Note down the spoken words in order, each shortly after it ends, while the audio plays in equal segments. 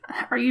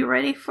are you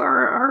ready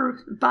for our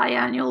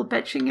biannual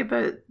bitching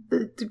about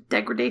the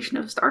degradation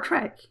of Star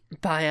Trek?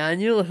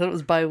 Biannual? I thought it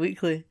was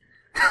bi-weekly.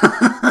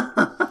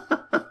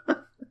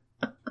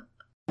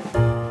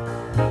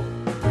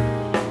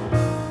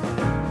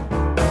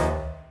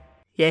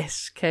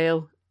 Yes,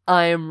 Kyle,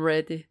 I am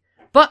ready.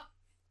 But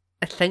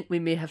I think we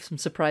may have some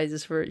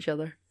surprises for each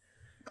other.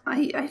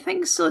 I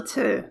think so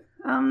too.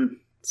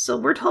 So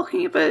we're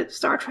talking about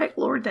Star Trek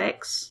Lower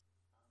Decks.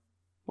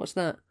 What's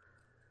that?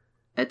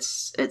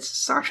 It's a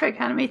Star Trek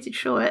animated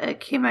show. It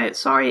came out.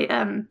 Sorry,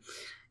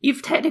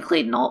 you've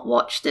technically not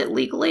watched it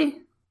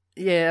legally.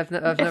 Yeah, I've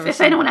never seen.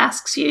 If anyone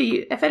asks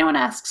if anyone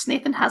asks,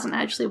 Nathan hasn't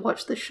actually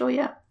watched the show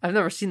yet. I've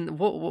never seen.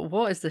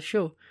 What is the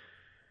show?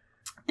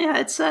 Yeah,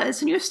 it's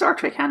a new Star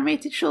Trek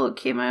animated show. It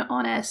came out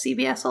on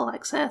CBS All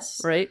Access.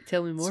 Right,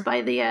 tell me more. It's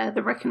by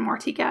the Rick and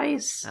Morty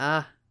guys.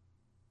 Ah,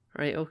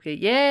 right, okay.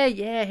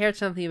 Yeah, I heard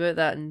something about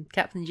that, and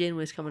Captain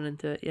Janeway's coming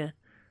into it, yeah.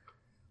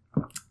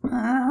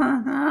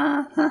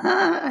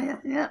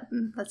 Yeah,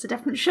 that's a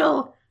different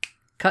show.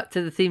 Cut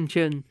to the theme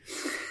tune.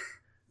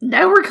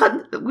 Now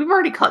we've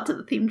already cut to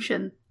the theme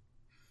tune.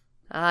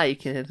 Ah, you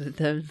can edit it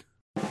down.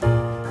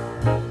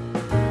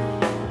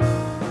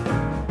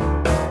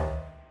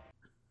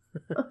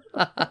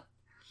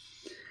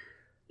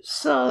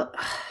 So,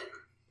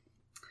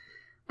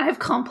 I have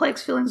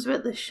complex feelings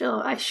about this show.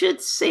 I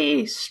should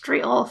say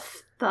straight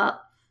off that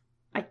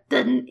I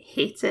didn't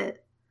hate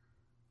it,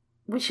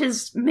 which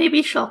is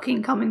maybe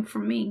shocking coming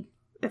from me,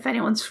 if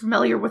anyone's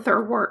familiar with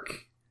our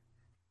work.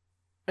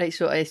 Right,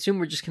 so I assume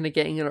we're just kind of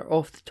getting our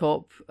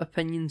off-the-top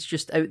opinions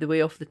just out the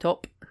way off the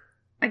top.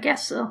 I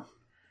guess so.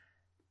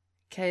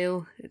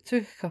 Kyle, it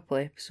took a couple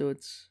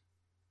episodes,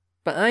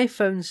 but I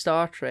found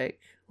Star Trek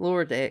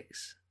Lower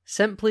Decks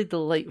simply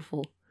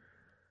delightful.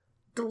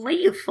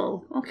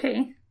 Delightful?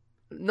 Okay.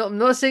 No, I'm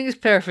not saying it's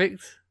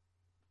perfect,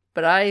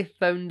 but I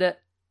found it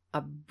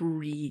a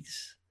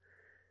breeze.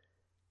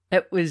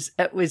 It was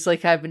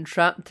like I've been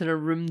trapped in a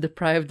room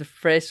deprived of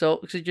fresh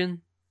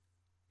oxygen,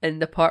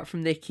 and apart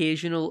from the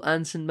occasional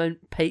Anson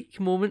Mount Pike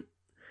moment,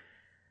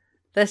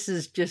 this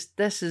is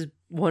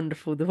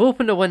wonderful. They've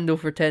opened a window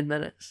for 10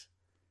 minutes.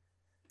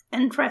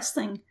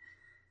 Interesting.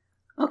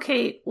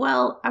 Okay,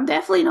 well, I'm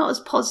definitely not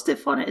as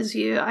positive on it as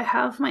you. I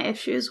have my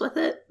issues with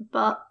it,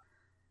 but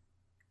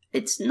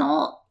it's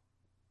not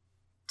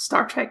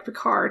Star Trek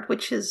Picard,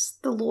 which is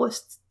the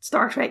lowest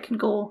Star Trek can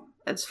go,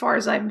 as far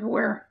as I'm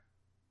aware.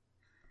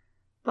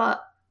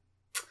 But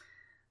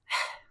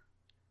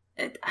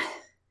it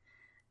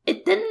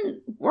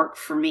didn't work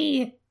for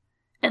me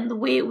in the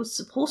way it was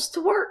supposed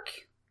to work.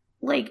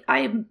 Like,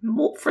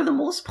 for the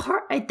most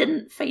part, I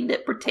didn't find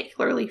it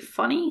particularly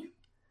funny.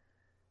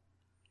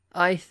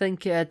 I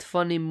think it had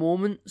funny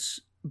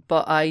moments,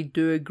 but I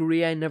do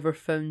agree I never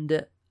found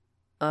it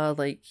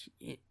like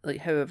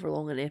however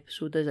long an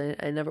episode is.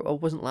 I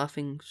wasn't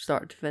laughing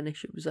start to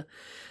finish. It was a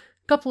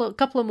couple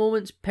of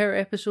moments per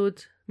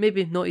episode,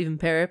 maybe not even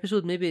per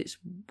episode, maybe it's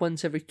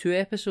once every 2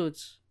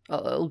 episodes.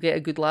 It'll get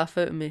a good laugh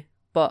out of me,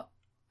 but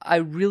I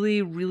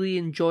really, really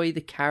enjoy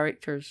the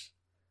characters.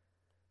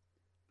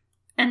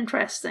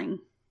 Interesting.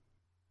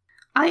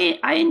 I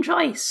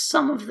enjoy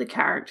some of the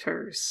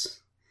characters.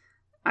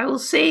 I will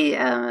say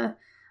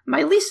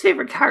my least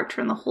favourite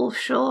character in the whole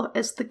show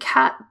is the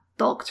cat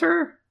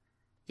doctor.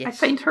 Yes. I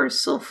find her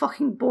so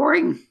fucking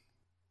boring.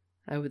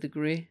 I would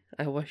agree.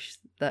 I wish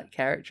that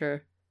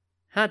character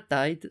had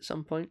died at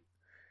some point.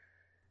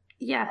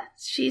 Yeah,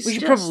 we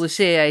should probably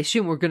say, I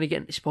assume we're going to get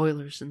into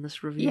spoilers in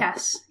this review.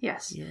 Yes.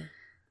 Yeah.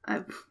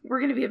 We're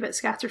going to be a bit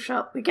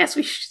scattershot. I guess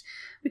we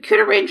could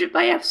arrange it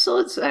by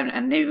episodes,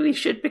 and maybe we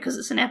should because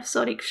it's an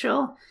episodic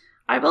show.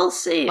 I will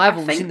say... I've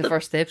only seen the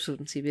first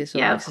episode on CBS.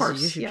 Yeah, of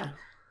course, yeah.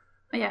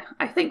 Yeah,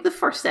 I think the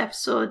first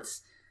episode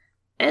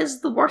is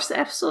the worst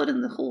episode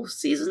in the whole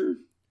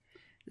season.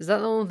 Is that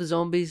the one with the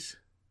zombies?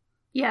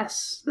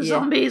 Yes, the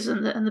zombies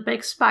and the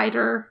big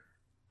spider.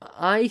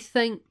 I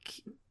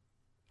think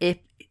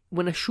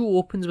when a show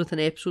opens with an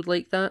episode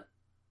like that,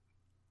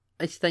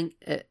 I think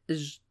it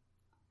is...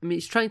 I mean,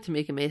 it's trying to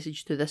make a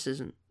message to this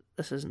isn't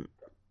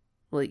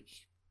like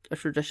a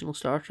traditional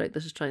Star Trek.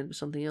 This is trying to be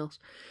something else.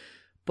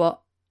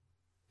 But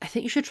I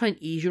think you should try and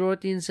ease your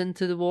audience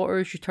into the water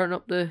as you turn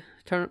up the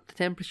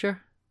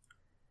temperature.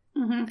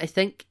 Mm-hmm. I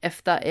think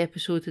if that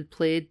episode had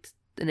played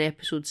in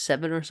episode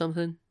 7 or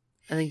something,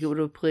 I think it would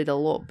have played a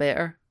lot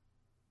better.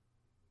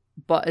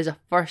 But as a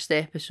first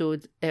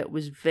episode, it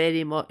was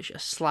very much a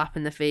slap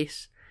in the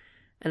face,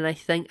 and I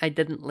think I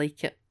didn't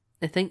like it.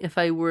 I think if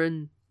I were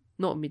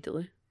not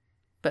immediately,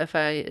 but if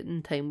I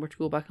in time were to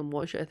go back and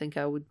watch it, I think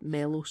I would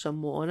mellow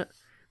somewhat on it.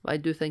 But I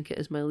do think it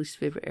is my least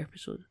favourite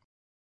episode.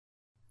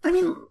 I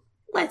mean,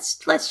 let's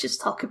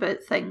just talk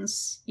about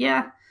things.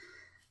 Yeah.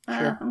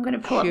 Sure. I'm going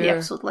to pull up the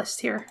episode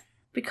list here,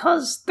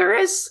 because there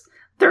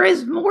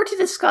is more to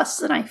discuss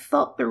than I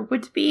thought there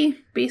would be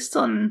based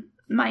on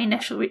my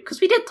initial read, because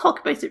we did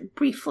talk about it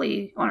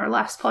briefly on our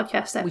last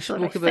podcast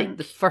episode. We spoke about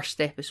the first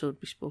episode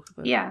we spoke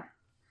about. Yeah.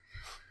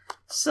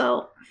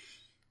 So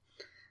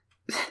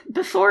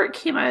before it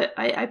came out,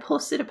 I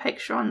posted a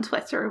picture on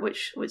Twitter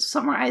which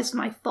summarised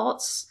my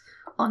thoughts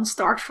on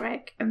Star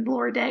Trek and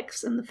Lower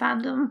Decks and the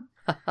fandom.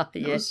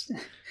 Yes.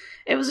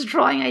 It was a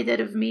drawing I did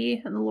of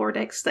me in the Lower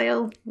Decks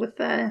style with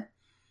a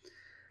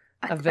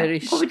very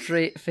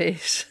straight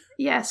face.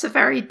 Yes, a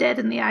very dead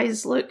in the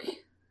eyes look.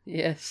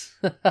 Yes.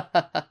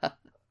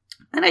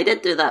 And I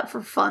did do that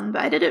for fun,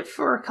 but I did it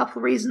for a couple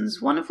of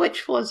reasons. One of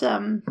which was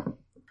on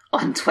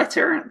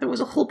Twitter, there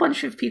was a whole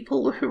bunch of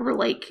people who were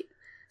like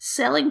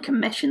selling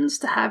commissions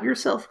to have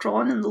yourself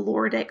drawn in the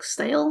Lower Decks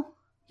style.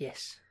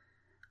 Yes.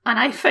 And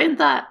I found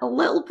that a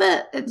little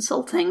bit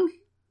insulting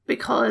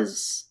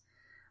because,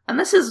 and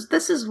this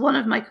is one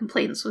of my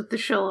complaints with the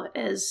show,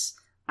 is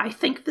I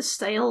think the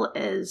style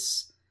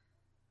is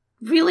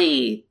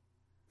really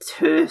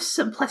too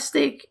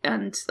simplistic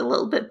and a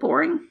little bit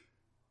boring.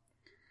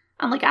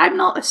 And like, I'm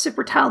not a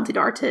super talented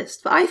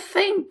artist, but I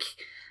think,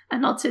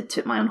 and not to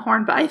toot my own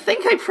horn, but I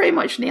think I pretty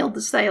much nailed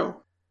the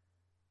style.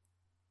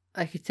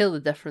 I could tell the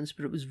difference,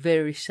 but it was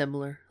very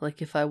similar.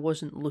 Like, if I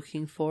wasn't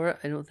looking for it,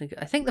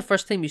 I think the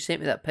first time you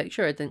sent me that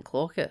picture, I didn't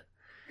clock it.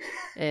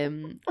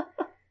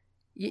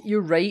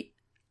 You're right,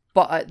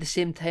 but at the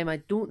same time, I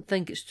don't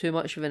think it's too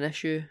much of an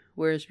issue,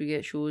 whereas we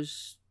get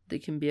shows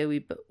that can be a wee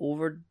bit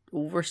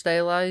over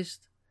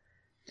stylized.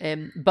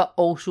 But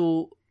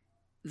also,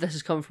 this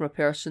is coming from a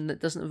person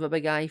that doesn't have a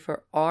big eye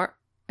for art.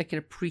 I can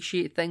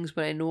appreciate things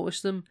when I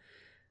notice them,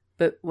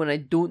 but when I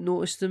don't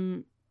notice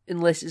them,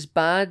 unless it's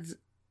bad,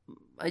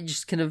 I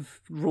just kind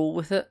of roll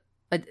with it.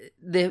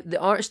 The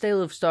art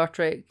style of Star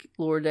Trek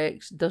Lower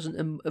Decks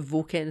doesn't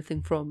evoke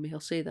anything from me, I'll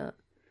say that.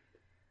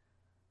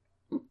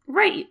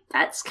 Right,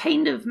 that's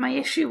kind of my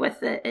issue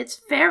with it. It's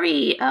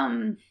very,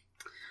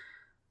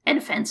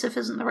 inoffensive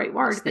isn't the right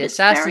word. It's the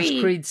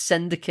Assassin's Creed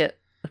Syndicate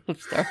of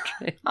Star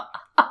Trek.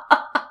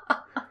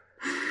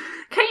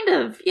 Kind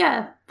of,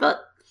 yeah.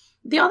 But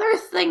the other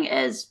thing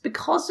is,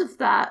 because of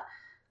that,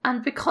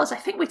 and because I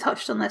think we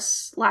touched on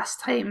this last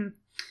time,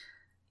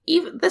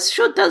 even this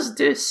show does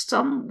do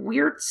some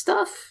weird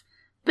stuff,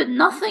 but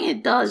nothing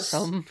it does,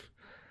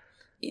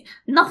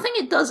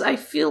 I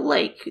feel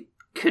like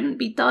couldn't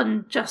be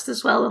done just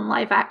as well in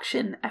live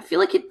action. I feel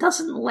like it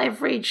doesn't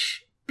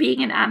leverage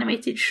being an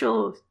animated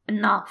show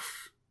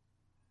enough.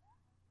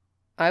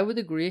 I would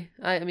agree.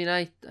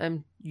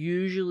 I'm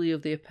usually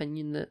of the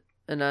opinion that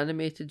an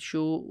animated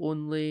show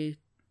only,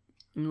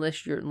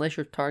 unless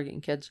you're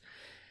targeting kids,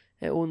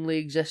 it only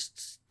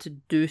exists to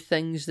do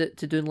things that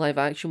to do in live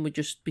action would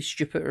just be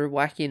stupid or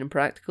wacky and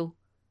impractical.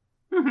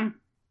 Mm-hmm.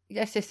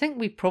 Yes, I think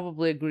we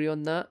probably agree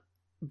on that,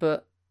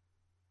 but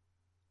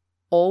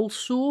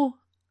also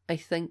I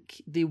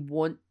think they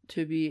want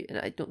to be, and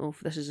I don't know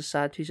if this is a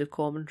sad piece of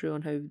commentary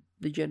on how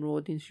the general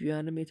audience view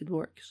animated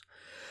works,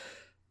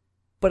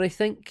 but I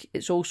think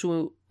it's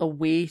also a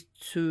way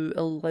to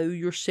allow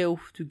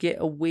yourself to get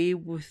away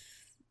with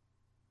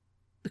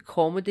the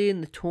comedy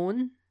and the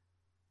tone.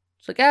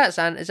 It's like,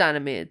 it's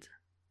animated.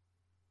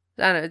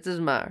 It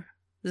doesn't matter.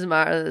 It doesn't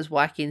matter that it's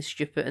wacky and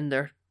stupid and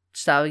they're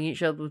stabbing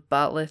each other with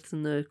bat'leths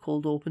in the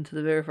cold open to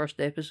the very first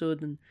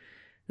episode, and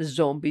there's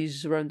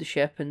zombies around the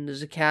ship, and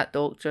there's a cat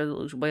doctor that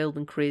looks wild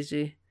and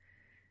crazy.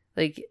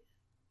 Like,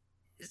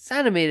 it's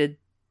animated.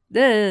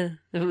 If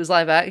it was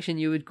live action,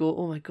 you would go,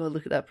 oh my god,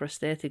 look at that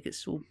prosthetic, it's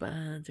so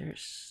bad.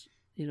 There's,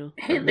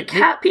 Hey, the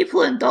cat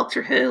people in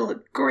Doctor Who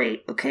look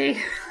great,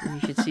 okay? You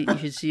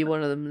should see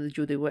one of them in the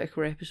Jodie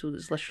Whittaker episode.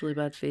 It's literally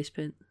bad face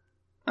paint.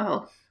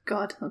 Oh,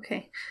 god,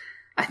 okay.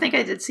 I think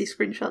I did see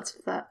screenshots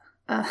of that.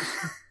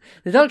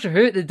 The Doctor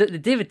Who, the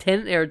David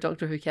Tennant era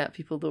Doctor Who cat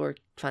people, though, are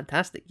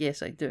fantastic.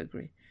 Yes, I do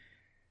agree.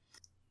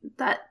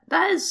 That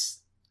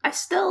is, I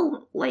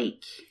still,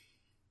 like,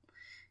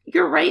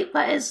 you're right,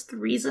 that is the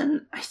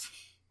reason.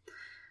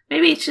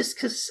 Maybe it's just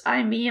because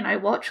I'm me and I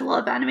watch a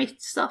lot of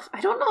animated stuff.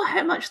 I don't know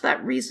how much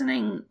that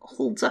reasoning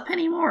holds up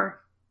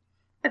anymore.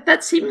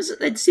 It seems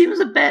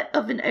a bit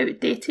of an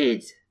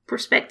outdated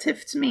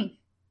perspective to me.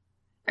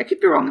 I could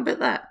be wrong about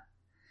that.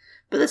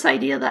 But this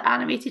idea that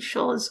animated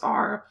shows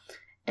are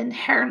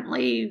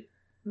inherently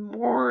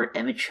more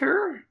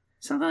immature,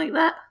 something like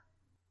that.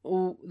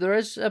 Oh, there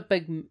is a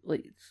big,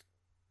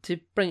 to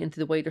bring it into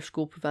the wider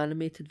scope of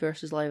animated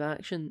versus live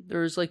action,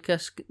 there's like a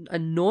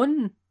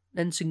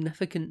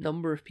non-insignificant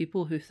number of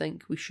people who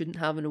think we shouldn't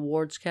have an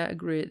awards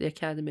category at the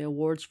Academy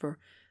Awards for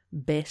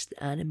Best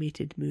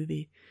Animated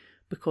Movie,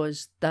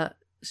 because that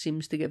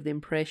seems to give the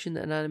impression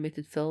that an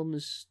animated film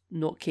is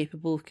not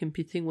capable of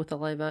competing with a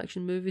live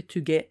action movie to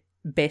get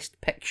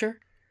Best Picture.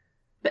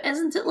 But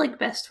isn't it like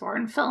Best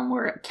Foreign Film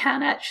where it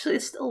can actually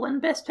still win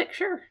Best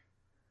Picture?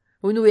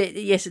 Well, no,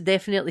 yes, it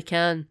definitely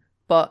can,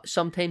 but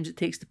sometimes it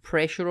takes the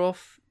pressure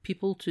off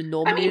people to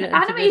nominate it.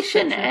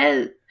 Animation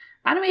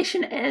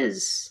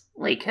is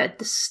like a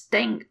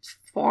distinct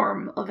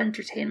form of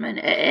entertainment.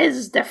 It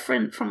is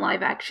different from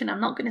live action.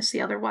 I'm not going to say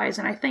otherwise,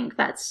 and I think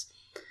that's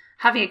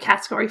having a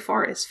category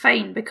for it is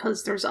fine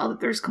because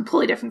there's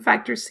completely different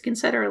factors to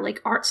consider,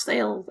 like art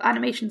style,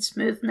 animation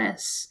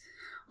smoothness,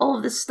 all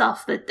of this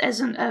stuff that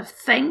isn't a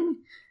thing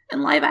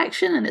in live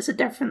action, and it's a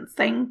different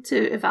thing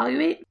to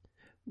evaluate.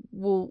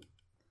 Well,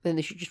 then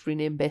they should just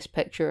rename Best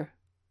Picture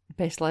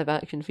Best Live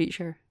Action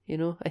Feature, you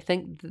know? I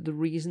think the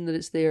reason that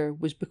it's there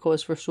was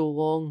because for so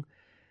long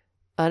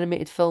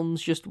animated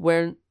films just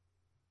weren't,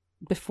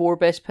 before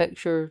Best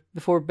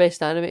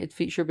Animated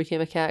Feature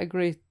became a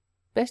category,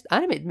 Best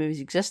Animated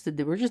Movies existed,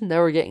 they were just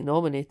never getting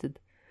nominated.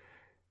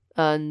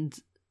 And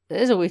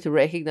it is a way to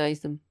recognise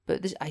them,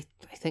 but this, I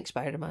think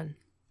Spider-Man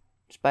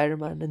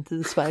Into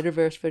the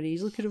Spider-Verse very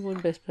easily could have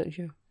won Best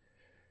Picture.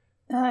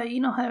 You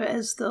know how it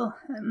is though,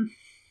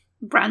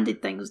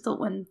 branded things don't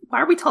win.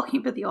 Why are we talking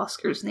about the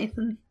Oscars,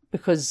 Nathan?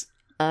 Because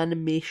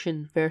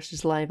animation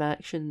versus live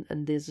action,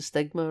 and there's a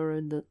stigma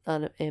around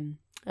the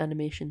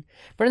animation.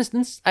 For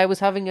instance, I was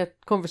having a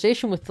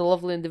conversation with the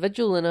lovely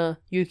individual in a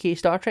UK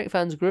Star Trek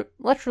fans group,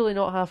 literally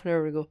not half an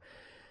hour ago,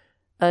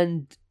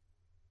 and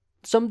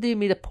somebody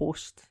made a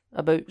post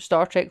about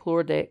Star Trek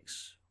Lower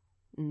Decks,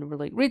 and they were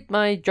like, read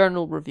my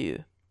journal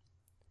review.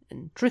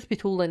 And truth be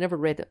told, I never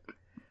read it.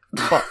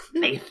 But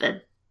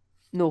Nathan.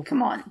 No.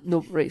 Come on.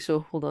 No, right,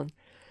 so hold on.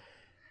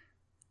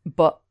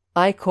 But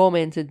I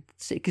commented,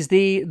 because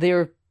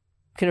their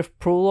kind of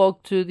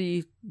prologue to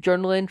the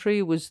journal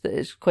entry was that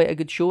it's quite a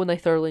good show and I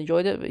thoroughly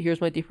enjoyed it, but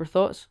here's my deeper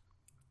thoughts.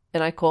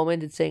 And I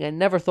commented saying, I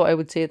never thought I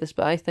would say this,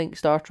 but I think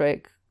Star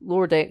Trek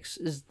Lower Decks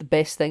is the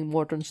best thing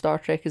modern Star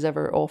Trek has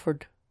ever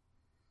offered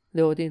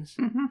the audience.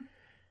 Mm-hmm.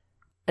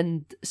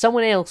 And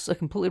someone else, a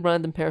completely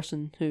random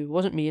person who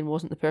wasn't me and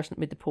wasn't the person that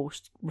made the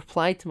post,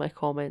 replied to my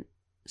comment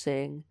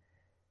saying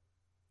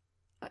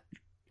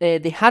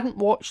they hadn't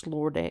watched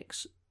Lower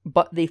Decks,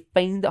 but they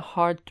find it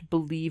hard to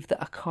believe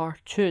that a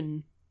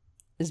cartoon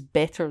is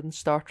better than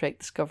Star Trek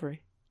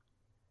Discovery.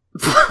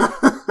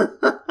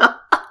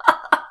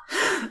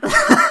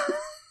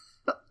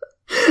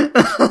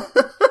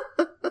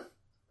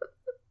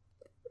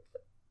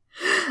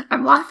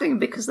 I'm laughing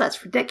because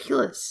that's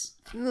ridiculous.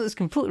 No, it's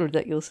completely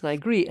ridiculous, and I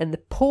agree. And the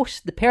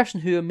person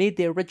who made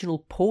the original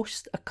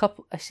post,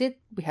 I said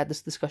we had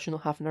this discussion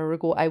half an hour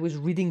ago. I was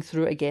reading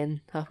through it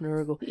again half an hour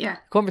ago. Yeah.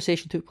 The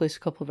conversation took place a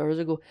couple of hours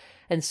ago.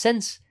 And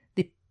since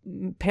the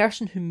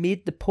person who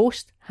made the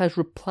post has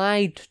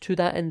replied to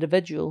that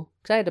individual,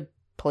 because I had a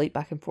polite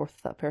back and forth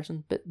with that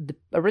person, but the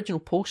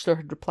original poster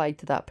had replied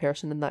to that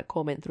person in that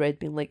comment thread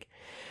being like,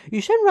 you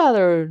sound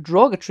rather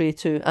derogatory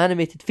to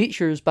animated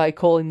features by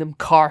calling them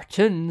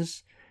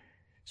cartoons.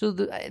 So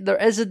there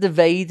is a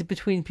divide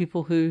between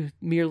people who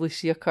merely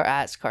see it's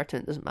a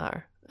cartoon, doesn't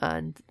matter,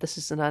 and this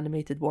is an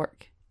animated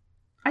work.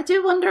 I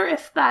do wonder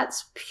if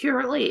that's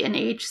purely an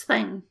age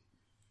thing.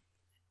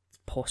 It's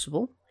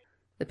possible.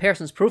 The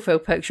person's profile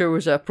picture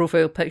was a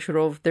profile picture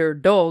of their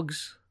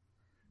dogs.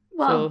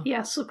 Well,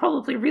 so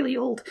probably really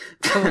old.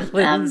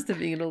 Probably leans to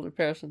being an older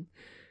person.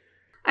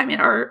 I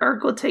mean, our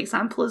go-to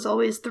example is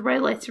always the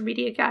Red Letter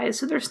Media guys,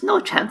 so there's no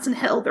chance in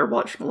hell they're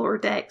watching Lower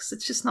Decks.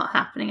 It's just not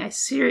happening. I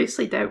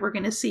seriously doubt we're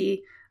going to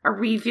see a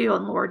review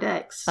on Lower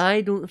Decks.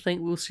 I don't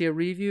think we'll see a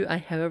review. I,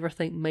 however,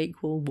 think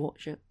Mike will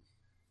watch it.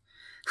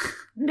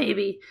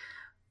 Maybe.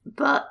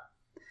 But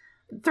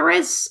there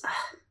is...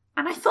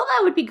 And I thought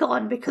that would be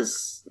gone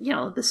because, you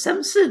know, The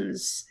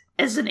Simpsons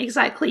isn't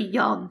exactly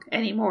young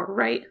anymore,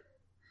 right?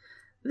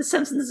 The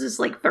Simpsons is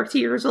like 30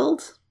 years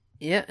old.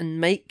 Yeah, and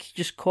Mike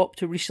just copped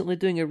to recently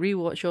doing a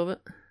rewatch of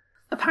it.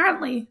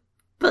 Apparently.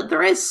 But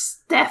there is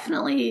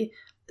definitely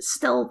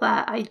still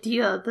that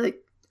idea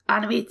that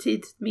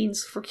animated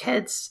means for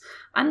kids.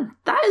 And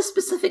that is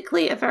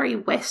specifically a very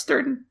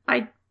Western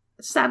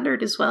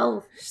standard as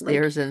well.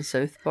 Stairs in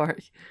South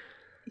Park.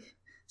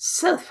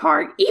 South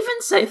Park.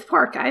 Even South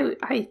Park,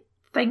 I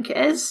think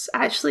is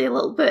actually a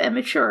little bit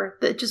immature.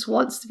 That just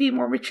wants to be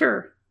more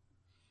mature.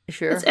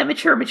 Sure. It's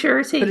immature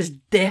maturity. But it's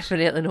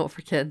definitely not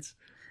for kids.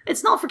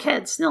 It's not for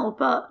kids, no,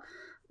 but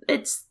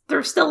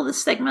there's still the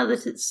stigma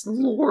that it's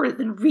lower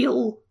than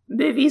real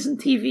movies and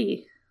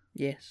TV.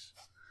 Yes.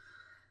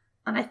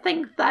 And I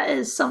think that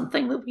is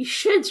something that we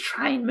should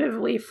try and move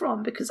away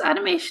from, because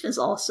animation is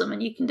awesome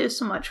and you can do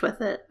so much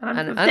with it. And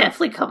I've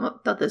definitely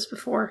done this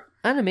before.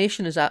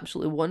 Animation is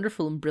absolutely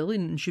wonderful and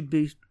brilliant and should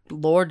be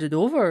lorded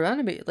over.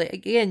 Like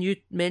again, you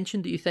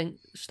mentioned that you think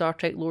Star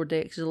Trek Lower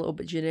Decks is a little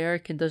bit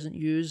generic and doesn't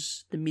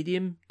use the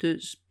medium to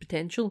its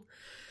potential.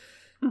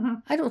 Mm-hmm.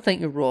 I don't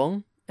think you're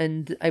wrong.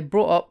 And I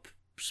brought up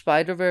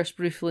Spider-Verse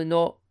briefly,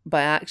 not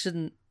by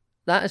accident.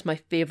 That is my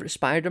favourite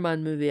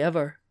Spider-Man movie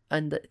ever.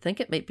 And I think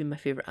it might be my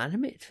favourite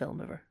animated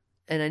film ever.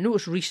 And I know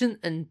it's recent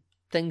and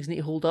things need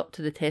to hold up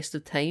to the test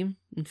of time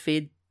and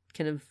fade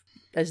kind of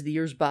as the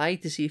years by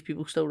to see if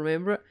people still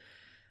remember it.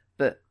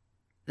 But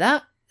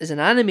that is an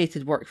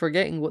animated work,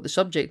 forgetting what the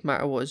subject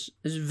matter was,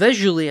 is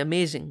visually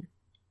amazing.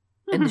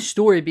 Mm-hmm. And the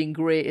story being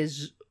great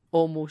is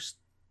almost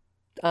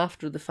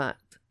after the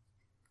fact.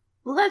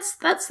 Well,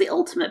 that's the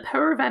ultimate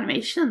power of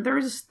animation.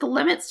 The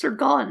limits are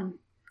gone.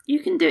 You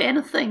can do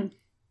anything.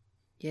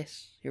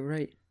 Yes, you're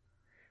right.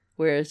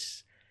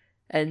 Whereas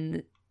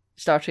in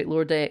Star Trek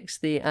Lower Decks,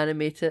 they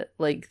animate it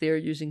like they're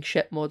using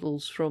ship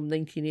models from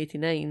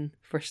 1989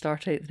 for Star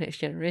Trek The Next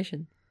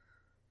Generation.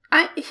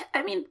 I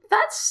mean,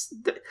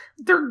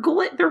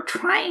 they're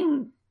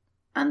trying,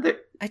 and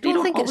they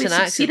don't think always it's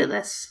an succeed at accident.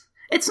 this.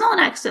 It's not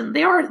an accident.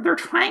 They're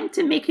trying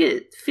to make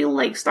it feel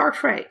like Star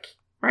Trek,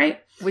 right?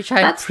 Which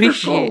I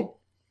appreciate.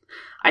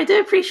 I do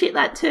appreciate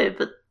that too,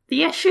 but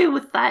the issue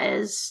with that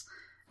is,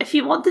 if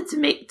you wanted to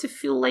make it to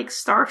feel like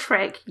Star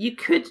Trek, you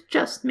could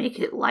just make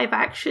it live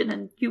action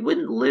and you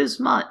wouldn't lose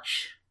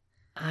much.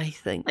 I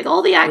think... Like,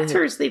 all the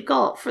actors they've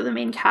got for the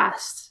main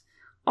cast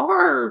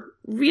are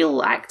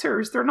real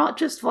actors. They're not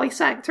just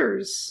voice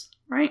actors,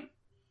 right?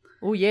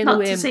 Oh, yeah,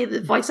 not to say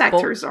that voice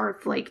actors are,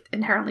 like,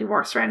 inherently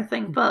worse or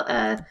anything, but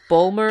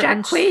Bulmer Jack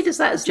Quaid, is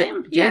that his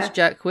name? Yes,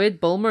 Jack Quaid.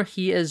 Bulmer,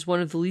 he is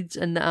one of the leads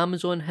in the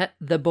Amazon hit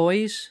The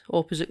Boys,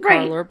 opposite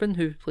Karl Urban,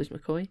 who plays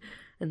McCoy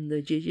in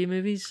the JJ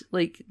movies.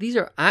 Like, these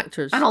are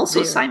actors. And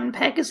also Simon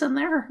Pegg is in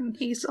there, and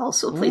he's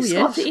also plays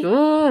Scotty.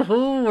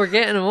 Oh, we're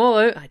getting them all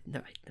out. I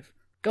never,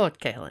 God,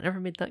 Kyle, I never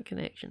made that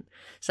connection.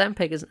 Simon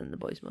Pegg isn't in The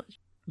Boys much.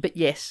 But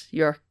yes,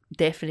 you're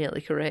definitely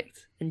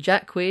correct. And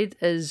Jack Quaid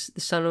is the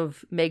son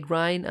of Meg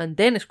Ryan and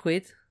Dennis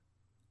Quaid,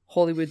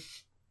 Hollywood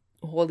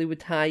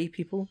high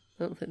people.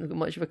 I don't think they've got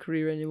much of a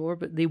career anymore,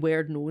 but they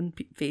were known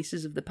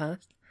faces of the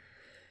past.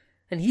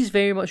 And he's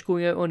very much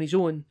going out on his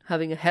own,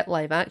 having a hit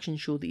live action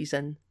show that he's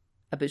in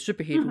about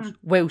superheroes,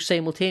 while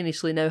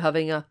simultaneously now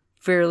having a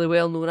fairly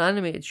well-known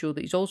animated show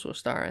that he's also a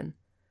star in.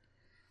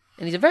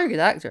 And he's a very good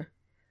actor.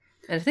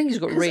 And I think he's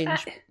got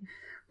range.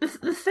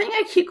 The thing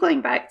I keep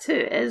going back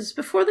to is,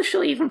 before the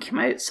show even came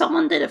out,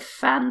 someone did a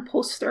fan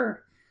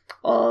poster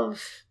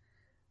of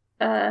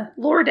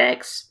Lower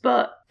Decks,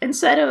 but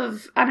instead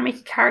of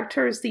animated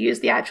characters, they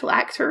used the actual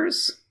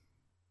actors.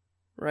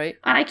 Right.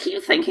 And I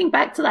keep thinking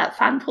back to that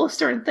fan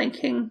poster and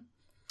thinking,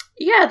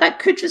 yeah, that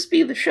could just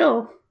be the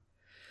show.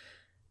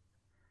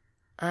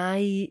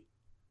 I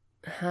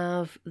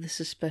have the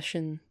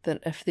suspicion that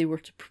if they were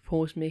to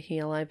propose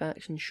making a live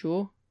action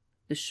show,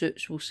 the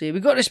Suits will say,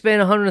 we've got to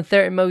spend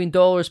 $130 million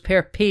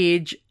per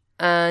page,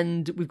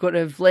 and we've got to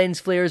have lens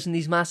flares and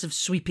these massive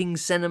sweeping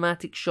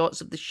cinematic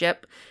shots of the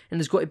ship, and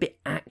there's got to be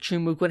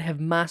action, we've got to have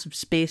massive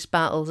space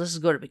battles, this has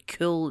got to be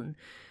cool, and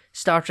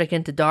Star Trek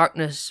Into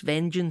Darkness,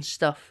 vengeance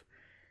stuff.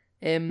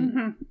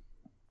 I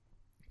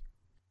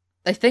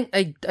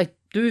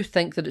do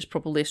think that it's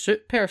probably a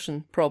suit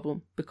person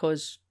problem,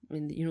 because, I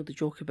mean, you know the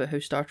joke about how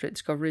Star Trek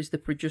Discovery is the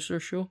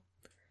producer show?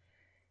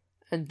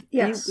 And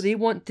they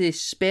want to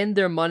spend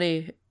their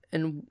money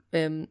and,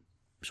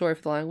 sorry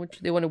for the language,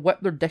 they want to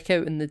whip their dick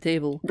out on the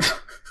table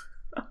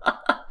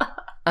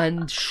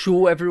and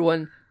show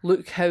everyone,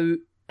 look how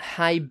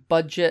high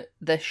budget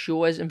this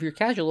show is. And for your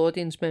casual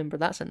audience member,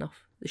 that's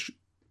enough.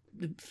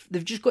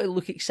 They've just got to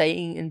look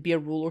exciting and be a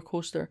roller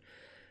coaster.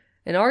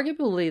 And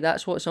arguably,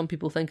 that's what some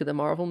people think of the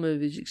Marvel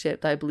movies,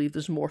 except I believe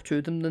there's more to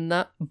them than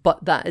that.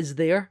 But that is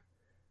there.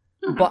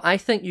 Mm-hmm. But I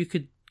think you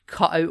could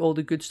cut out all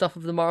the good stuff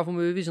of the Marvel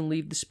movies and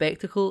leave the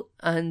spectacle,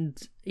 and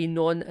a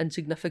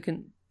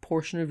non-insignificant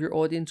portion of your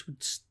audience would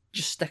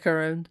just stick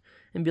around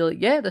and be like,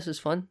 yeah, this is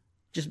fun,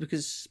 just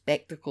because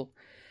spectacle.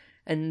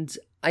 And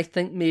I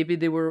think maybe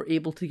they were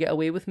able to get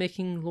away with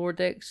making Lower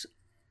Decks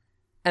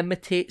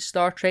imitate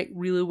Star Trek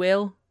really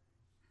well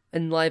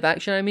in live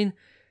action, I mean,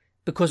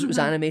 because it was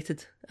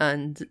animated,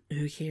 and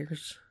who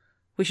cares?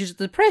 Which is a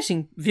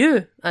depressing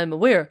view, I'm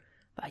aware,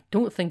 but I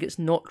don't think it's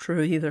not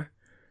true either.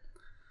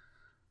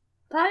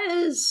 That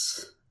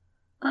is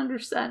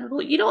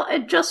understandable. You know,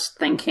 just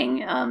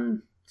thinking,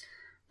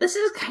 this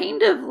is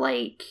kind of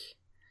like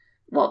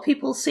what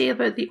people say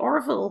about the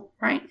Orville,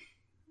 right?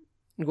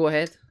 Go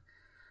ahead.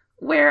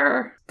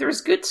 Where there's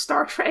good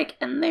Star Trek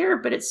in there,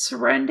 but it's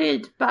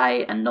surrounded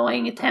by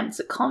annoying attempts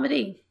at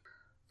comedy.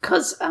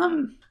 Because,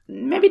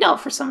 maybe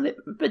not for some of it,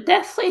 but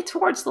definitely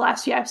towards the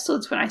last few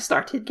episodes when I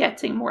started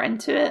getting more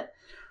into it,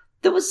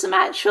 there was some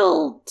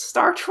actual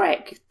Star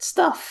Trek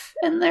stuff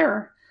in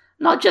there.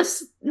 Not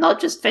just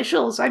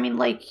visuals. I mean,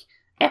 like,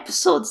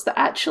 episodes that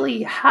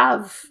actually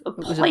have a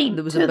point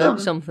that was to about them.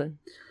 Something.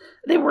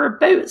 They were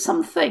about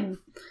something.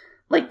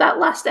 Like that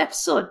last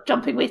episode,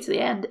 jumping way to the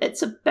end,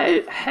 it's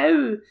about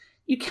how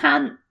you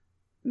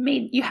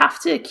have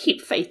to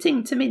keep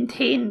fighting to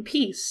maintain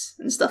peace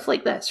and stuff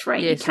like this,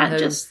 right? Yes, you can't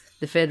just...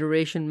 the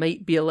Federation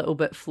might be a little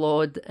bit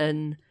flawed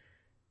in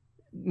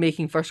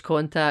making first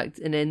contact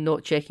and then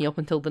not checking up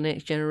until the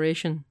next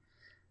generation.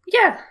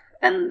 Yeah,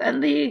 and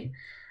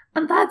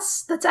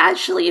that's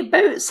actually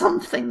about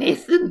something,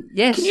 Nathan.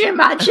 Yes. Can you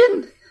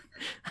imagine?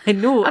 I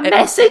know. A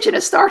message in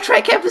a Star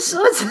Trek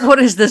episode. What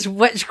is this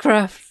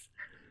witchcraft?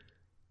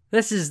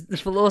 This is the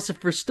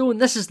Philosopher's Stone.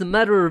 This is the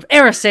Mirror of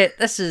Erised.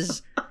 This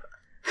is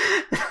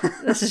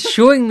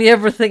showing me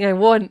everything I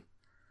want.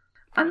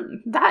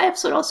 And that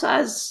episode also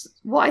has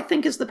what I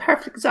think is the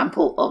perfect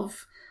example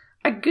of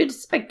a good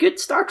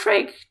Star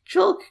Trek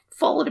joke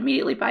followed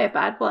immediately by a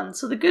bad one.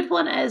 So the good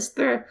one is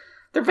they're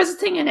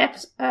visiting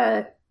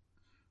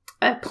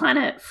a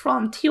planet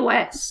from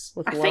TOS.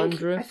 With I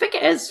Landru. think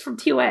it is from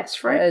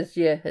TOS, right? It is,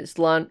 yeah. It's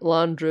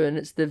Landru,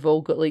 and they've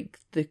all got like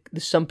the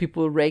some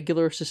people with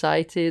regular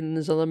society, and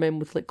there's other men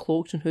with like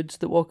cloaks and hoods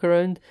that walk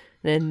around,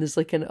 and then there's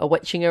like a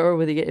witching hour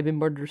where they get to be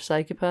murderous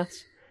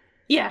psychopaths.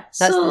 Yeah,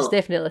 that's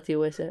definitely a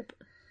TOS ep.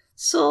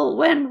 So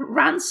when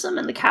Ransom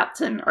and the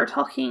captain are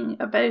talking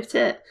about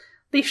it,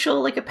 they show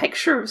like a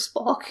picture of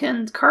Spock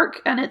and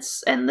Kirk, and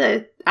it's in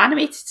the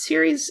animated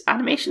series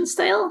animation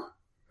style.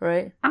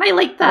 Right. And I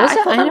like that. Was I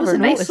it? thought I that was never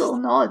a nice noticed. little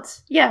nod.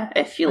 Yeah,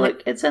 if you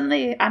look, it's in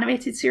the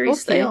animated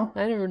series style.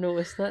 I never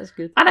noticed. That's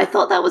good. And I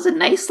thought that was a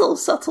nice little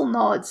subtle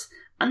nod.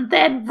 And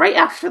then right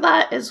after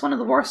that is one of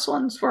the worst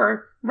ones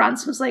where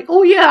Ransom's like,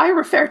 oh yeah, I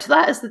refer to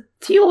that as the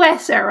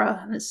TOS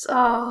era. And it's,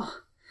 What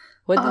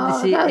did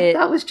they say?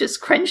 that was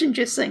just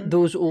cringe-inducing.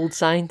 Those old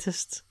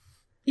scientists.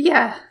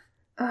 Yeah.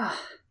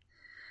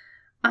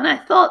 And I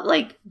thought,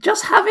 like,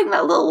 just having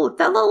that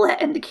little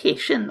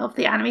indication of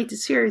the animated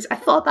series, I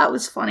thought that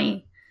was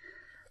funny.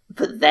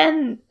 But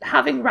then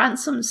having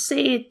Ransom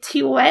say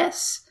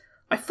TOS,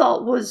 I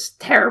thought was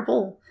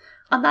terrible.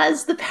 And that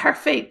is the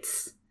perfect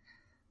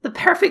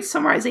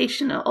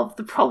summarization of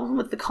the problem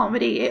with the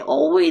comedy. It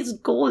always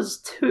goes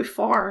too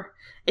far.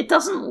 It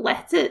doesn't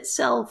let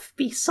itself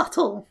be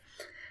subtle.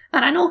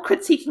 And I know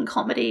critiquing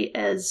comedy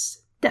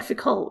is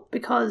difficult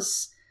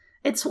because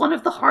it's one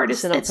of the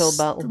hardest. It's an uphill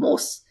battle. The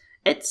most.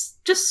 It's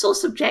just so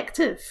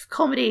subjective.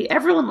 Comedy,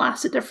 everyone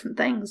laughs at different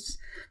things.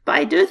 But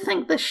I do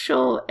think this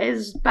show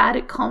is bad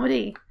at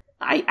comedy.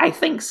 I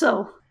think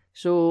so.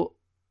 So,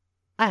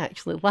 I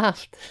actually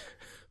laughed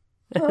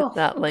at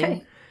that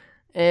line.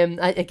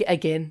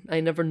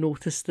 I never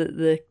noticed that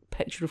the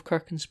picture of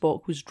Kirk and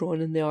Spock was drawn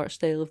in the art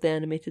style of the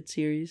animated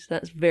series.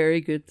 That's very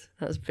good.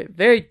 It's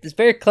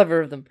very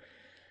clever of them.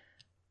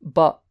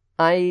 But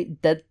I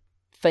did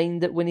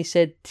find that when he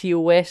said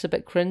TOS a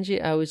bit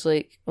cringy, I was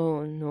like,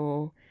 oh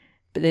no.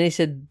 But then he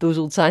said those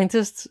old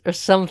scientists or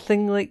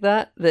something like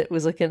that. That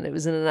was like it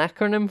was an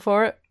acronym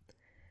for it.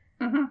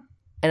 Mm-hmm.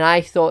 And I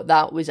thought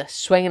that was a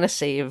swing and a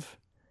save.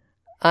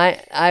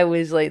 I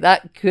was like,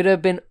 that could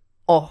have been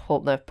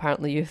awful. Now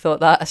apparently you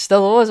thought that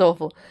still was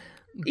awful.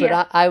 But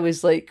yeah. I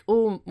was like,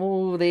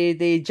 oh,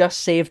 they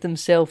just saved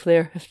themselves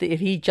there. If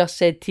he just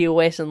said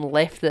TOS and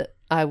left it,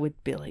 I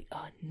would be like,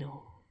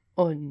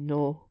 oh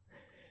no.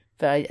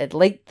 But I'd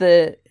like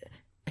I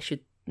should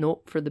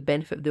note for the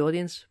benefit of the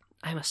audience,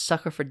 I'm a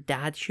sucker for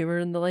dad humour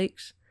and the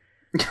likes.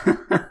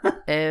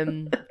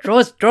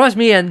 Draws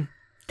me in.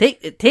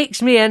 It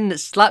takes me in, it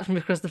slaps me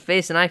across the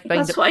face, and I find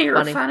That's it why you're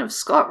funny. a fan of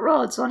Scott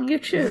Rods on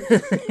YouTube.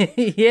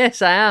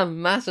 Yes, I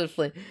am,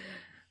 massively.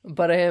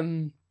 But,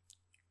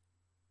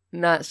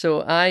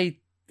 so I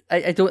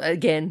don't,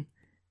 again,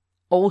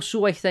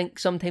 also I think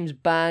sometimes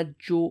bad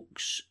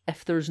jokes,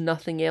 if there's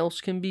nothing else,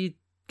 can be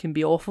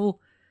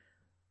awful.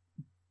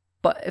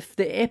 But if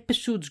the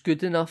episode's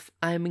good enough,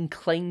 I'm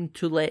inclined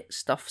to let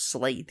stuff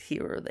slide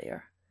here or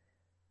there.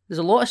 There's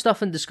a lot of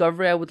stuff in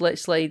Discovery I would let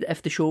slide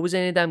if the show was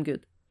any damn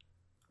good.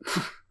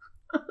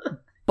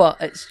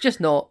 But it's just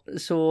not,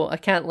 so I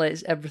can't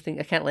let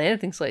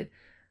anything slide.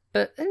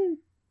 But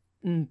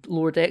in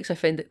Lower Decks, I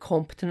find it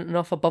competent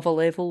enough above a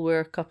level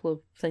where a couple of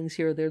things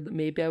here or there that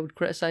maybe I would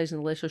criticise in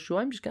a lesser show,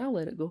 I'm just gonna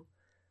let it go.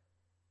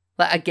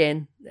 Like,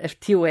 again, if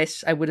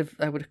TOS, I would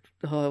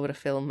have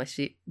fell on my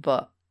seat,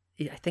 but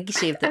I think he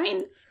saved it. I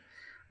mean,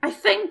 I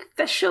think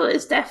this show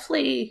is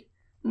definitely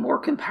more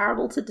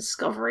comparable to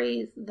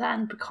Discovery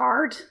than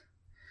Picard.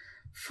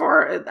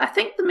 I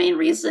think the main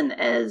reason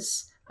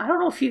is, I don't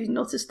know if you've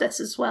noticed this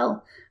as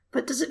well,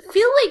 but does it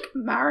feel like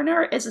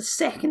Mariner is a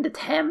second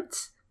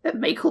attempt at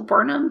Michael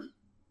Burnham?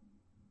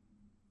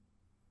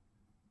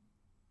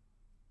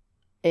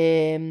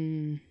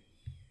 No.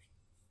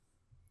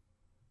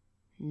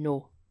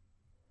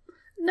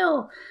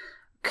 No,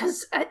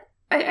 because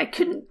I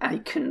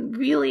couldn't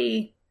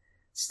really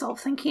stop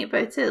thinking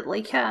about it.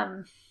 Like,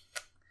 I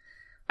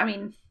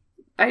mean,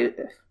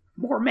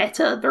 more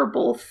meta. They're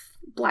both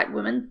black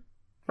women,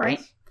 right?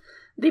 Yes.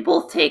 They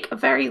both take a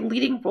very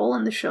leading role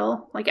in the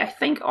show. Like, I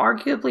think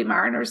arguably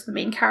Mariner's the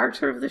main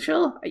character of the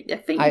show. I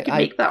think you can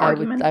make that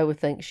argument. I would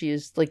think she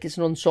is. Like, it's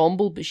an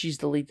ensemble, but she's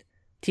the lead.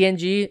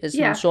 TNG is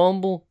an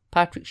ensemble.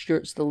 Patrick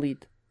Stewart's the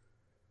lead.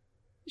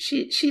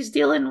 She's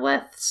dealing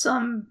with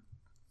some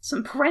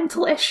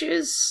parental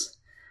issues,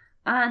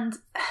 and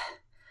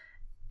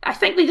I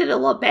think they did it a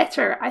lot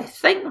better. I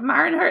think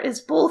Mariner is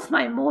both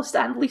my most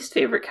and least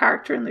favourite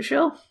character in the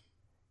show.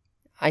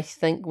 I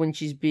think when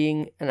she's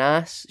being an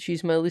ass,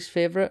 she's my least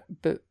favourite,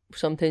 but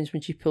sometimes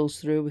when she pulls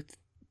through with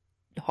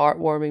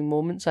heartwarming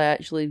moments, I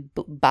actually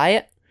buy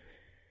it.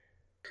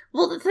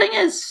 Well, the thing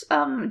is,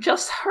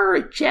 just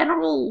her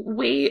general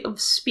way of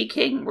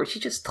speaking, where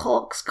she just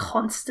talks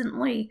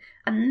constantly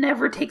and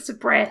never takes a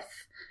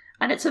breath,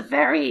 and it's a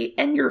very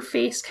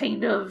in-your-face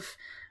kind of,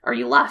 are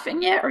you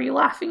laughing yet? Are you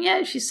laughing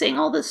yet? She's saying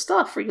all this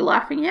stuff, are you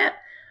laughing yet?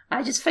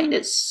 I just find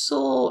it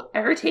so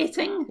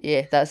irritating.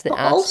 Yeah, that's the But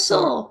ass also,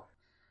 part.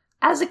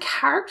 As a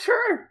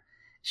character,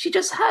 she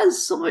just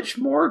has so much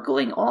more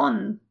going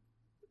on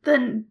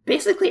than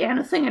basically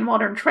anything in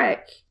Modern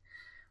Trek,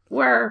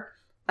 where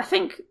I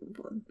think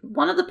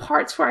one of the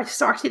parts where I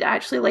started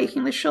actually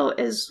liking the show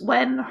is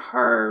when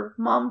her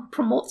mom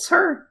promotes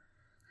her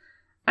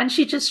and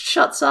she just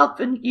shuts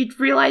up, and you'd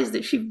realise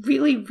that she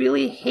really,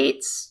 really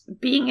hates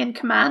being in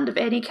command of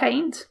any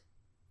kind.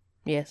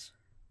 Yes.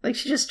 Like,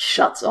 she just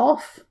shuts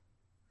off.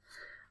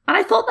 And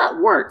I thought that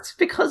worked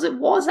because it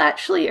was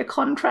actually a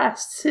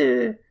contrast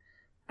to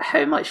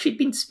how much she'd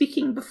been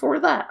speaking before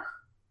that.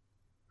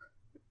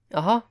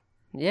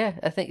 Yeah,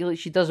 I think like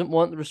she doesn't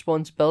want the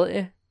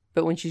responsibility,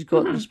 but when she's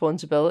got the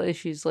responsibility,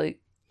 she's like,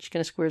 she kind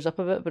of squares up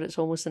a bit, but it's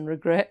almost in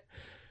regret.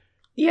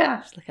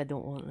 Yeah. It's like, I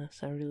don't want this.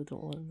 I really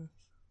don't want this.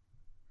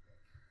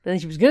 Then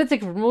she was going to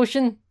take a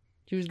promotion.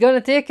 She was going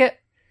to take it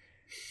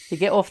to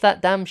get off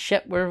that damn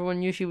ship where everyone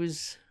knew she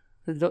was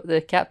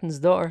the captain's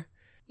daughter.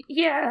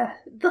 Yeah,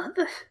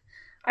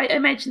 I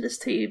mentioned this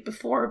to you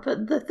before,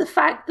 but the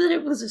fact that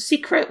it was a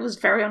secret was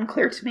very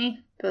unclear to me.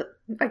 But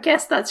I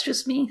guess that's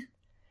just me.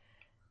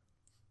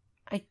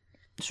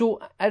 So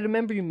I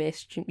remember you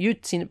messaging.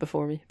 You'd seen it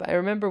before me, but I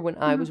remember when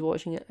I was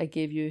watching it, I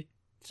gave you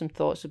some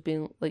thoughts of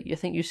being like. I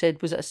think you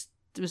said, "Was it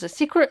a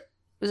secret?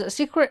 Was it a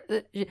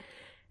secret?"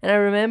 And I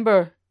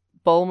remember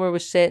Bulmer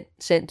was sent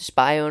to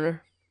spy on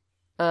her,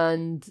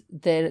 and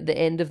then at the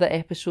end of that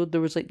episode,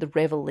 there was like the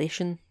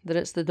revelation that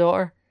it's the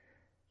daughter.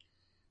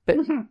 But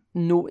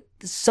no,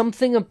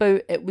 something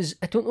about it was.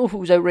 I don't know if it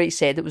was outright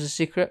said it was a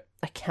secret.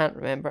 I can't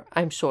remember.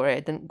 I'm sorry, I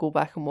didn't go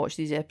back and watch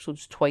these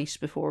episodes twice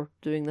before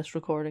doing this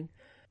recording.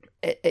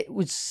 It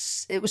was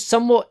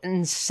somewhat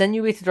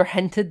insinuated or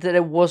hinted that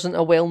it wasn't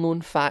a well-known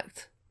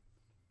fact.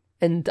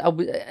 And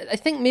I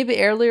think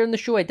maybe earlier in the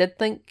show I did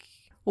think,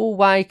 oh,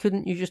 why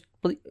couldn't you just...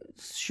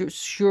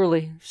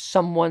 Surely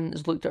someone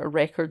has looked at her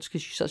records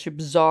because she's such a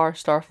bizarre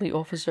Starfleet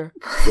officer.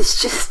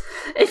 It's just...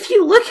 If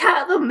you look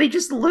at them, they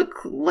just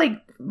look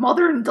like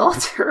mother and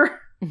daughter.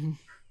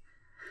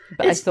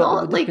 But it's I thought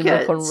not it would like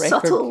have been a on record.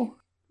 subtle...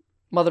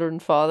 Mother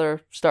and father,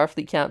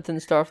 Starfleet captain,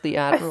 Starfleet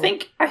admiral.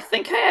 I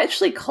think I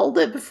actually called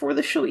it before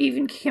the show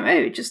even came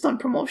out, just on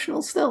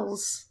promotional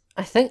stills.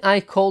 I think I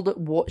called it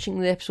watching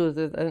the episode.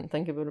 I didn't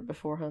think about it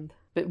beforehand.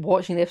 But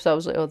watching the episode, I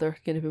was like, oh, they're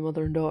going to be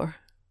mother and daughter.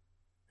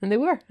 And they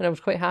were. And I was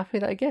quite happy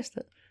that I guessed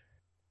it.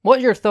 What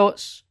are your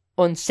thoughts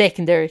on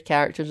secondary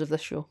characters of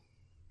this show?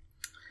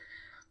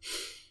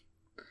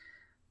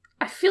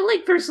 I feel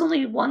like there's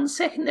only one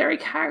secondary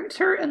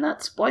character, and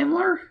that's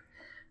Boimler.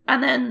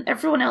 And then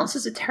everyone else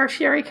is a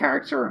tertiary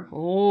character.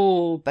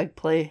 Oh, big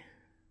play.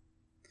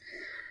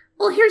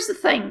 Well, here's the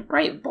thing,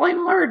 right?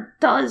 Boimler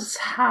does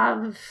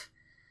have...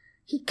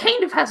 He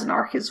kind of has an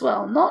arc as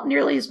well. Not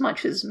nearly as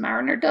much as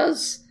Mariner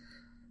does.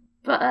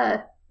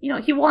 But,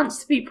 he wants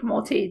to be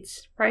promoted,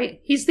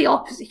 right? He's the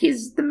opposite.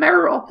 He's the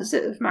mirror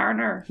opposite of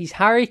Mariner. He's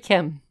Harry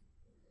Kim.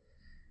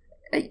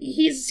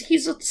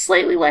 He's a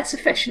slightly less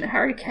efficient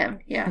Harry Kim,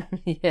 yeah.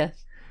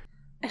 Yes.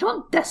 I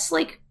don't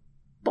dislike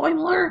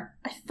Boimler.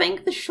 I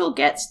think the show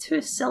gets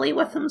too silly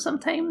with him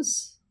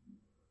sometimes.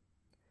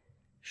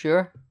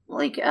 Sure.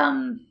 Like,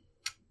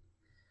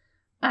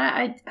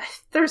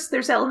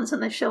 there's elements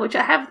in this show which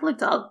I haven't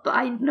looked up, but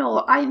I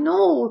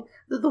know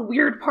that the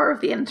weird part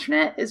of the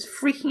internet is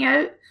freaking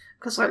out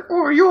because like,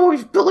 oh, you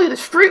always bully the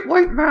straight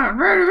white man,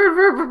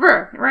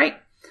 right?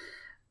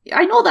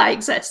 I know that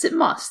exists. It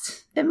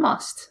must.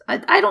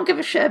 I don't give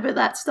a shit about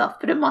that stuff,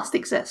 but it must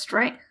exist,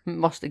 right? It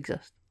must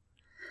exist.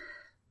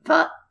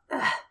 But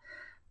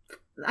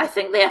I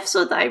think the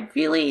episode that I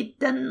really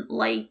didn't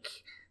like,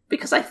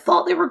 because I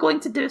thought they were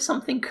going to do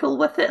something cool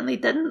with it and they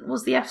didn't,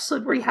 was the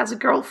episode where he has a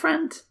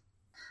girlfriend.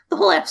 The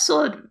whole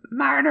episode,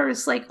 Mariner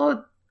is like,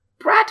 oh,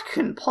 Brad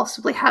couldn't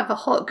possibly have a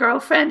hot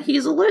girlfriend,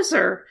 he's a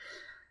loser.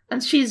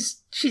 And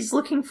she's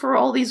looking for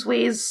all these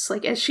ways,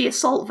 like, is she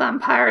assault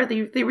vampire?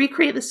 They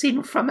recreate the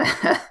scene from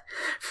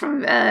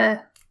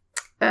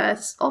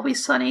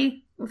Always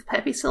Sunny with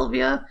Pepe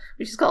Sylvia,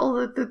 where she's got all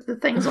the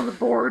things on the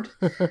board,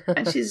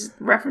 and she's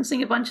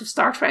referencing a bunch of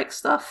Star Trek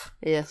stuff.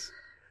 Yes.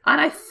 And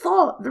I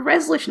thought the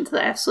resolution to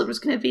the episode was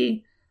going to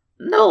be,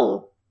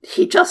 no,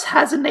 he just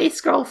has a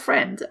nice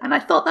girlfriend. And I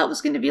thought that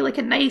was going to be like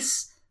a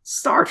nice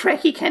Star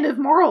Trek-y kind of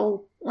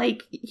moral.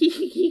 Like,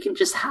 he can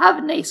just have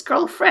a nice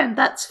girlfriend,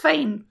 that's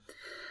fine.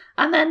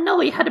 And then, no,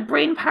 he had a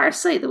brain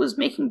parasite that was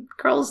making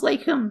girls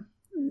like him.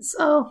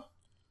 So,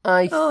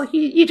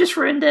 you just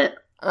ruined it.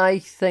 I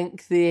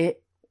think they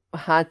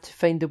had to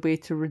find a way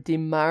to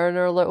redeem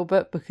Mariner a little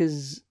bit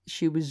because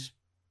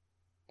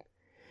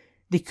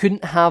they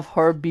couldn't have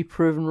her be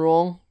proven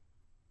wrong.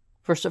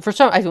 For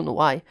some, I don't know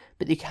why,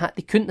 but they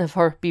couldn't have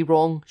her be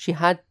wrong. She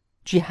had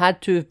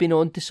to have been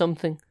onto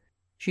something.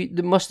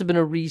 There must have been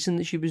a reason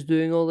that she was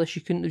doing all this.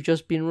 She couldn't have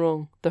just been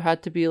wrong. There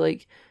had to be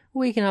like,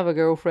 oh, you can have a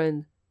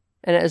girlfriend,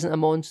 and it isn't a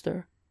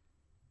monster.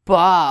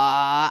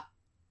 But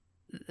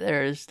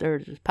there's a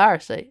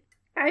parasite.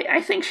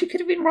 I think she could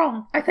have been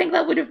wrong. I think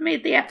that would have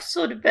made the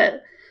episode a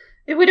bit...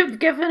 It would have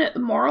given it a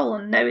moral,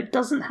 and now it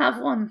doesn't have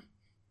one.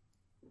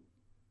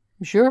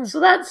 Sure. So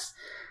that's...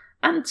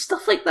 And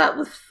stuff like that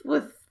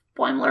with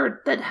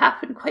Boimler did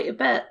happen quite a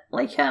bit.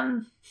 Like,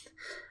 I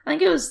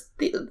think it was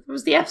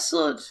the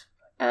episode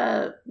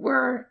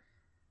where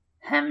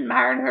him and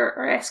Mariner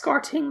are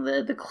escorting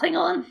the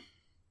Klingon.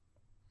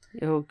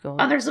 Oh, God.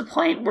 And there's a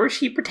point where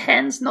she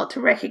pretends not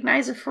to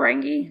recognize a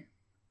Ferengi.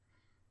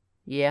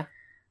 Yeah.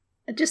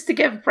 Just to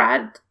give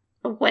Brad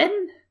a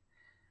win.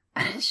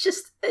 And it's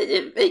just...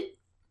 It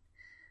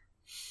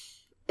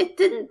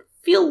didn't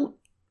feel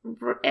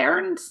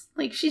earned.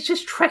 Like, she's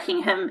just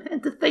tricking him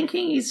into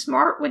thinking he's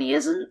smart when he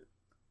isn't.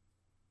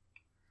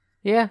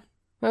 Yeah,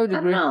 I would I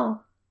agree. don't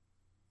know.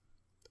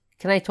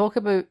 Can I talk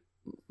about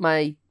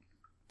my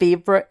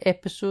favourite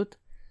episode?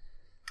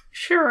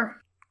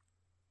 Sure.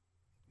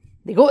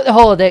 They go to the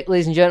holodeck,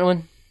 ladies and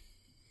gentlemen.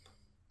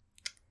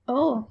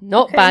 Oh.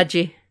 Not okay.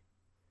 Badgie.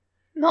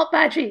 Not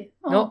Badgie.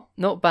 Oh. No,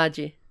 not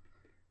Badgie.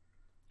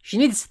 She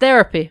needs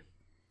therapy.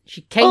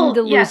 She kind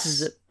of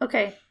loses it.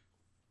 Okay.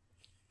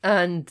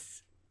 And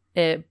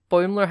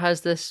Boimler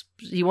has this.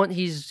 He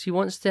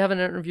wants to have an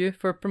interview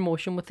for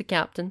promotion with the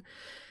captain.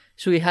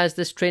 So he has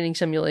this training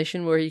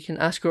simulation where he can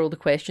ask her all the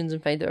questions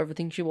and find out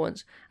everything she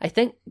wants. I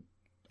think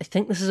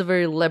this is a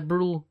very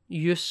liberal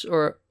use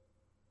or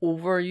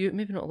overuse.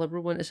 Maybe not a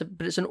liberal one.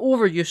 But it's an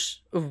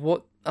overuse of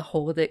what a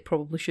holodeck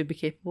probably should be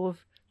capable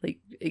of. Like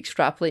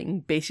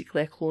extrapolating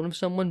basically a clone of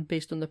someone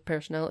based on their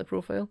personality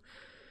profile.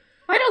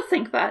 I don't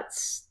think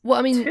that's too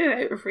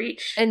out of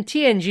reach. In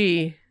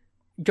TNG,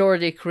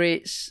 Geordi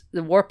creates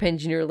the warp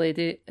engineer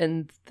lady,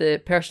 and the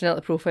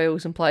personality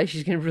profiles imply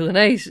she's going to be really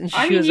nice. And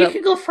you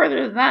could go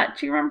further than that.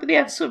 Do you remember the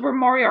episode where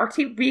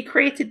Moriarty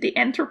recreated the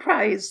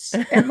Enterprise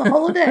in the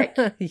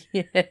holodeck?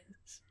 Yes.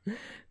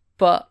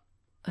 But,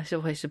 I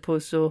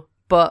suppose so.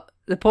 But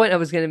the point I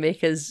was going to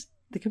make is,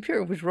 the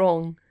computer was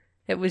wrong.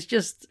 It was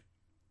just,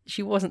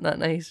 she wasn't that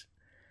nice.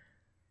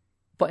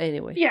 But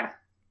anyway. Yeah.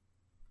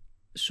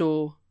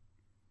 So,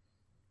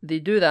 they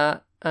do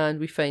that, and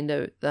we find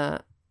out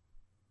that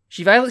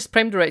she violates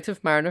Prime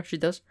Directive, Mariner, she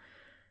does.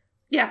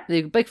 Yeah.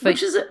 The big fight.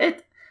 Which is, I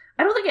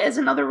don't think it is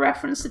another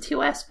reference to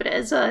TOS, but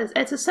it's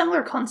a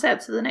similar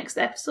concept to the next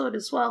episode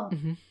as well.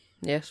 Mm-hmm.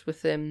 Yes,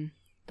 with the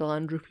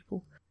Landru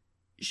people.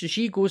 So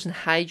she goes and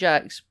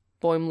hijacks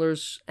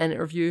Boimler's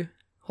interview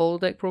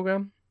holodeck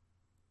program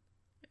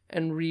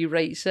and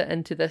rewrites it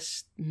into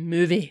this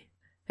movie.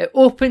 It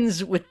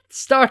opens with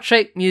Star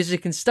Trek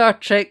music and Star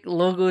Trek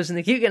logos, and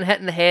they keep getting hit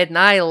in the head, and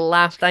I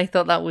laughed. I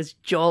thought that was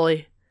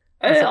jolly.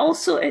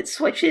 Also, it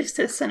switches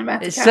to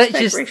cinematic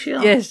aspect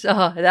ratio. Yes,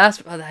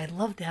 I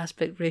love the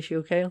aspect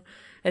ratio, Kyle.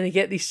 And they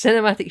get these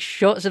cinematic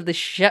shots of the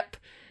ship,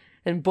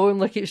 and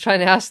Boimler keeps trying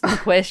to ask them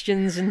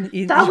questions. And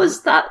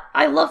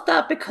I love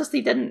that because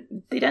they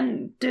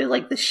didn't do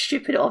like the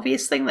stupid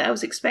obvious thing that I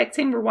was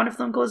expecting, where one of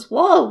them goes,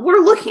 "Whoa, we're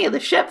looking at the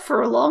ship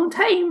for a long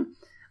time."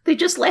 They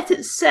just let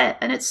it sit,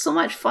 and it's so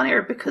much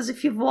funnier because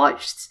if you've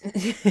watched,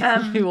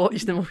 you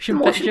watched the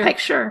motion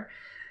picture.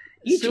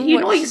 You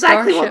know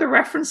exactly what they're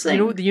referencing.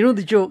 You know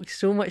the joke.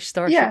 So much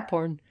Starship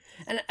porn,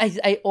 and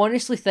I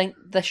honestly think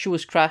this show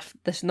is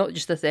this not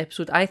just this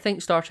episode. I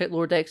think Star Trek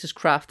Lower Decks is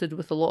crafted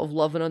with a lot of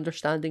love and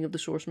understanding of the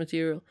source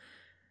material.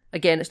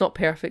 Again, it's not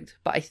perfect,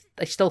 but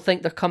I still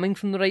think they're coming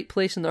from the right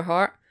place in their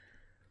heart.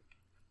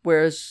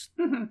 Whereas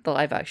the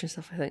live action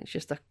stuff, I think, is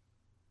just a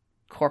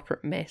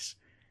corporate mess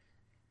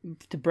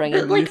to bring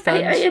in new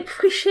fans. I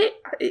appreciate.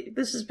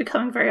 This is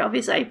becoming very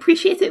obvious. I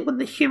appreciate it when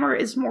the humor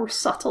is more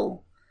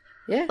subtle.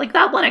 Yeah. Like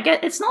that one, I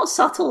get it's not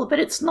subtle, but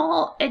it's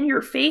not in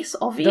your face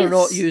obvious. They're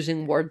not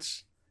using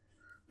words.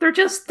 They're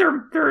just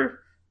they're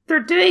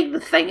doing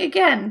the thing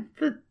again.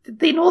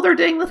 They know they're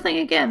doing the thing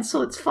again,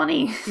 so it's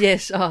funny.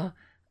 Yes,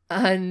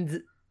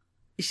 and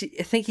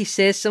I think he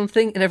says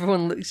something, and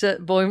everyone looks at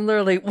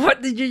Boimler like,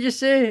 "What did you just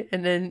say?"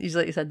 And then he's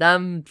like, "It's a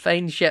damn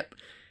fine ship."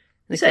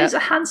 He says he's a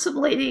handsome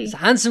lady. It's a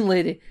handsome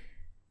lady,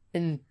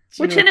 and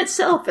which in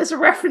itself is a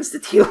reference to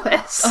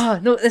TOS. Oh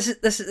no,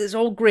 this is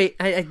all great.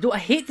 I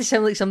hate to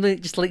sound like something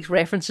that just likes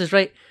references,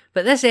 right?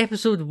 But this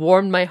episode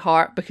warmed my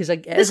heart because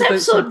this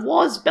episode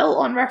was built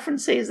on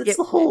references. It's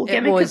the whole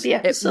gimmick of the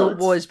episode. It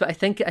was, but I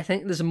think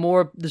there's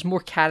more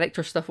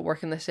character stuff at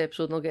work in this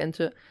episode, and I'll get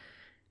into it.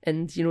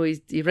 And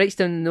he writes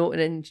down the note,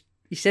 and then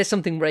he says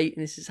something right,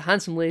 and he says, "A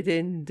handsome lady,"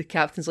 and the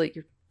captain's like,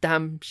 "You're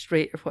damn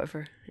straight," or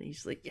whatever. And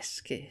he's like,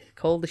 "Yes, okay,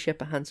 call the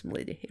ship a handsome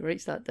lady." He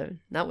writes that down.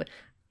 That way.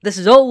 This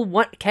is all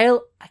what,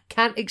 Kyle, I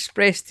can't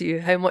express to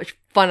you how much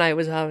fun I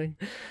was having.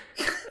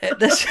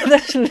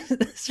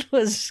 This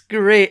was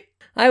great.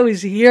 I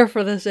was here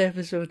for this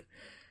episode.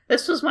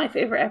 This was my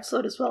favourite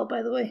episode as well,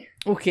 by the way.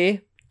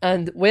 Okay,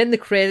 and when the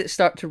credits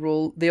start to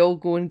roll, they all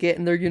go and get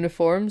in their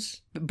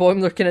uniforms. But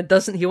Boimler kind of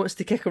doesn't. He wants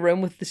to kick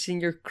around with the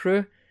senior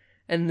crew.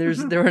 And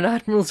they're in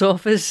Admiral's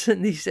office,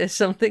 and he says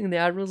something, and the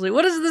Admiral's like,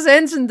 "What is this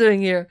ensign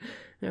doing here?"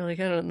 And they're like,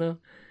 "I don't know."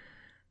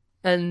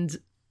 And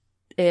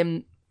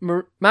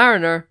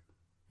Mariner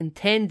and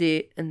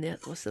Tendi and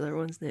what's the other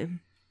one's name?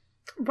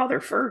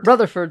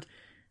 Rutherford.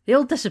 They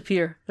all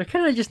disappear. They're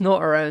kind of just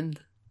not around,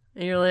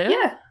 and you're like,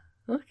 "Yeah,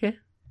 okay."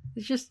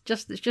 It's just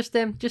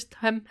them, just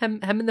him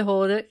in the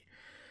holodeck,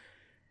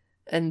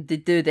 and they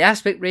do the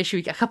aspect ratio.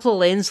 You get a couple of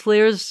lens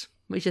flares,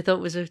 which I thought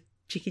was a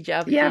cheeky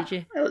jab at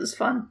JJ. Yeah, it was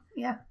fun.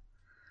 Yeah,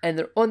 and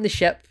they're on the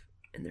ship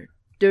and they're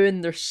doing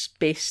their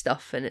space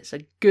stuff, and it's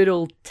a good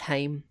old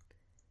time.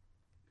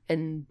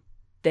 And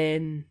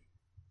then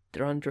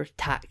they're under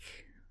attack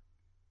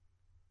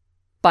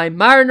by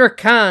Mariner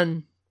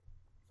Khan.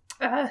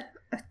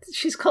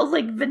 She's called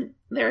like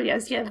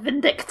Vindicta.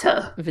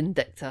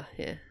 Vindicta,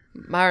 yeah.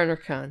 Mariner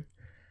Khan.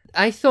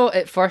 I thought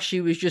at first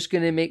she was just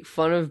going to make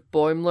fun of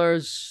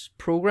Boimler's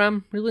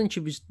program, really, and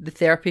the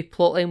therapy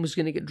plotline was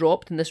going to get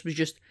dropped, and this was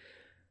just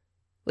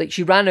like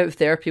she ran out of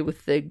therapy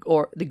with the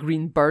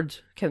Green Bird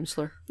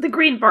counselor. The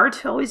Green Bird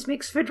who always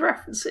makes food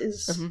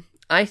references. Mm-hmm.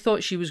 I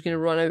thought she was going to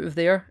run out of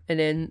there, and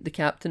then the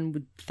captain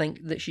would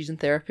think that she's in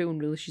therapy when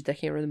really she's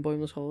dicking around in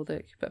Boimler's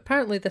holodeck. But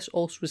apparently this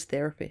also was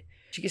therapy.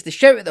 She gets to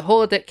shout at the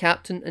holodeck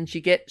captain, and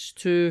she gets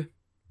to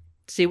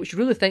say what she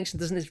really thinks and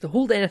doesn't have to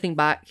hold anything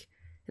back.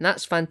 And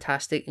that's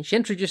fantastic. And she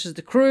introduces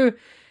the crew,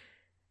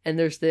 and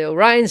there's the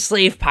Orion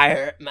slave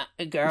pirate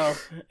girl.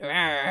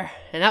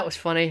 And that was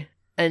funny.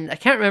 And I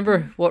can't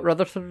remember what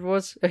Rutherford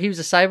was. He was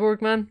a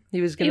cyborg man. He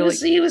was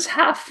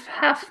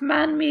half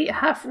man meat,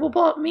 half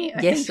robot meat.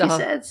 I think he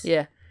said.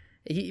 Yeah,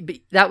 but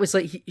that was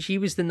like she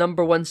was the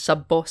number one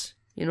sub boss.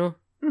 You know,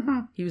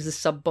 He was the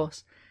sub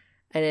boss,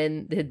 and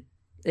then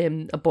they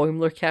had a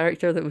Boimler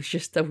character that was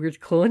just a weird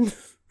clone.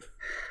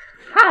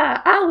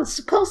 Hi, I was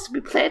supposed to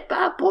be played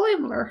by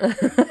Boimler.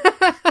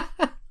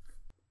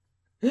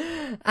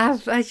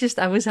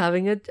 I was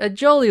having a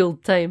jolly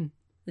old time.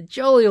 A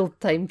jolly old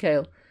time,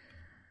 Kyle.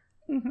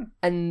 Mm-hmm.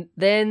 And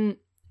then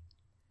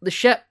the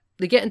ship,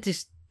 they get into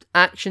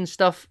action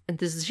stuff, and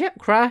does the ship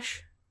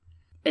crash?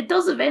 It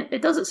does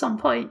at some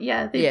point,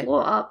 yeah. They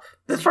blow it up.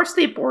 But first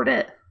they board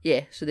it.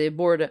 Yeah, so they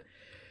board it.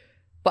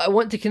 But I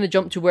want to kind of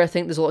jump to where I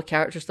think there's a lot of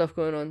character stuff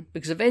going on,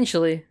 because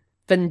eventually,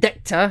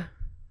 Vindicta,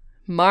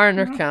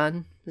 Mariner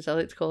Khan, as I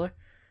like to call her,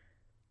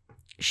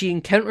 she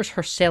encounters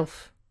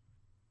herself.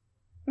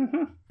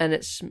 Mm-hmm. And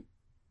it's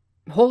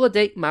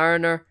holodeck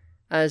Mariner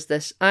as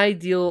this not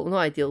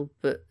ideal,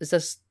 but as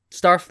this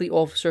Starfleet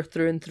officer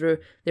through and through,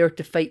 there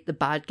to fight the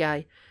bad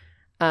guy.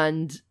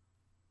 And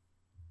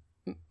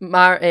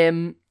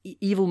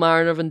evil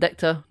Mariner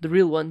Vindicta, the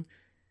real one,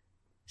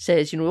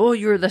 says, oh,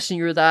 you're this and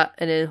you're that.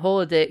 And then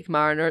holodeck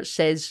Mariner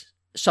says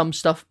some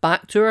stuff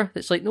back to her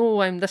that's like,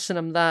 no, I'm this and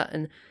I'm that.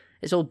 And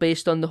it's all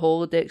based on the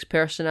holodeck's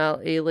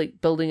personality,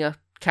 like building a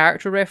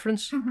character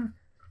reference. Mm-hmm.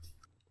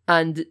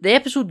 And the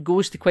episode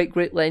goes to quite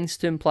great lengths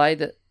to imply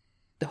that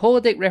the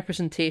holodeck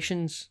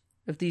representations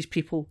of these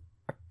people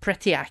are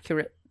pretty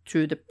accurate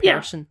to the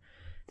person. Yeah.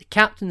 The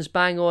captain's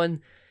bang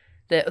on.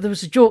 There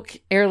was a joke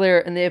earlier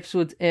in the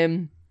episode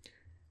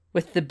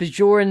with the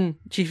Bajoran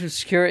chief of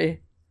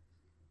security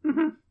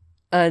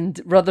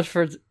and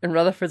Rutherford's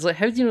like,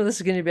 how do you know this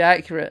is going to be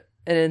accurate?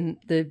 And then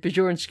the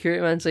Bajoran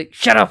security man's like,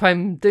 shut up,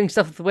 I'm doing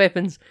stuff with the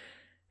weapons.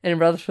 And then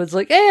Rutherford's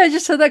like, hey, I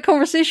just had that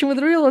conversation with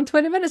Reel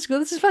 20 minutes ago,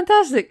 this is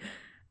fantastic.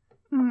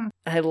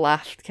 I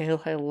laughed,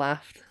 Kyle, I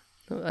laughed.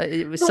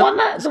 It was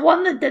the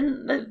one that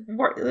didn't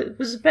work, it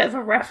was a bit of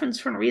a reference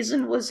for a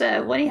reason, was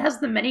when he has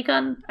the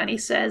minigun and he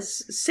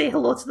says, say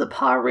hello to the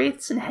power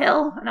wraiths in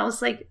hell. And I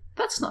was like,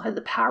 that's not how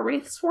the power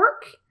wraiths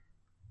work.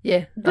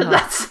 Yeah. But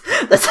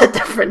that's a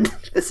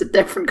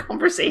different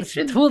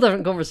conversation. It's a whole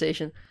different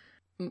conversation.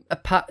 And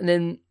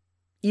then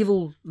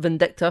evil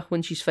Vindicta,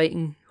 when she's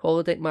fighting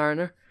holodeck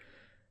Mariner,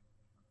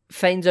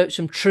 finds out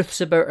some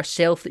truths about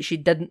herself that she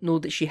didn't know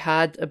that she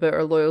had about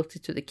her loyalty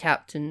to the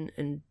captain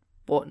and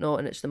whatnot,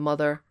 and it's the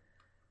mother.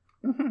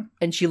 Mm-hmm.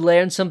 And she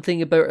learned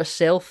something about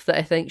herself that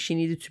I think she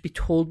needed to be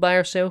told by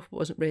herself but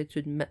wasn't ready to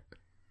admit.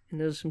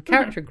 And there's some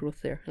character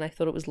growth there, and I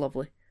thought it was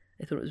lovely.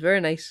 I thought it was very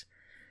nice.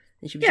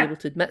 And she was able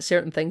to admit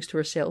certain things to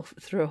herself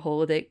through a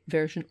holodeck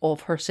version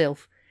of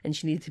herself, and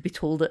she needed to be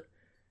told it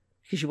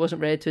because she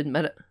wasn't ready to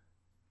admit it.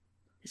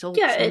 It's all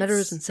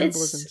mirrors and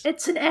symbolisms.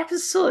 It's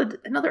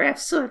another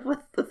episode with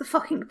the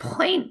fucking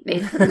point,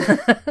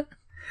 Nathan.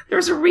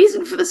 There's a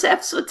reason for this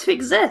episode to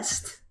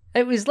exist.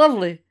 It was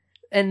lovely.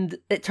 And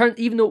it turned,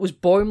 even though it was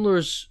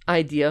Boimler's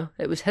idea,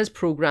 it was his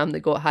program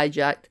that got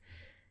hijacked,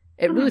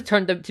 it really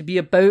turned out to be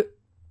about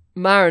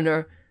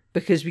Mariner,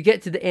 because we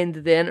get to the end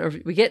of the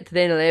interview, we get to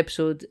the end of the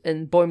episode,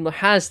 and Boimler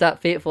has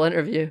that fateful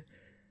interview.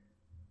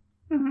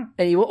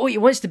 And he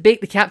wants to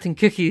bake the captain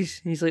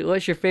cookies. He's like,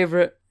 what's your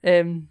favourite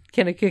kind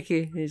of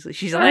cookie? And he's like,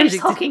 she's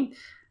allergic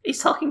He's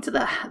talking to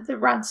the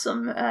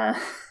ransom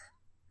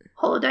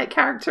holodeck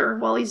character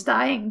while he's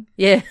dying.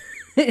 Yeah.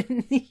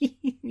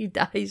 He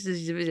dies.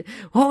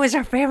 What was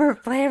her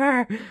favourite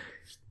flavour?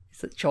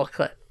 It's like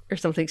chocolate or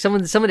something.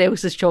 Someone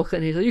else's chocolate,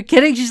 and he's like, are you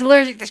kidding? She's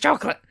allergic to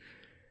chocolate.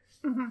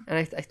 And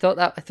I thought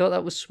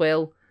that was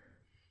swell.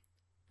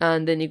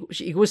 And then he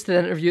goes to the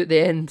interview at the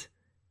end,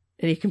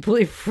 and he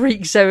completely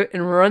freaks out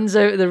and runs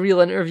out of the real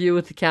interview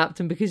with the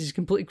captain because he's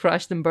completely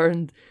crashed and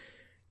burned.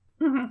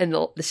 And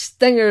the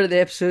stinger of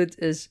the episode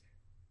is,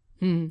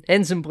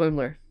 Ensign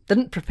Boimler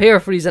didn't prepare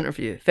for his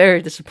interview.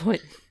 Very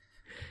disappointing.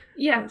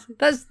 Yeah.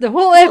 That's the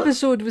whole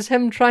episode was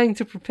him trying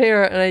to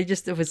prepare, and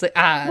it was like,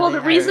 Well,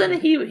 the reason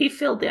he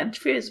failed the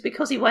interview is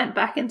because he went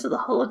back into the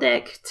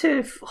holodeck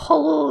to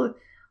hollow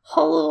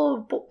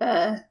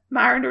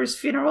Mariner's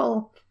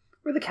funeral,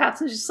 where the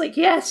captain's just like,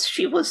 yes,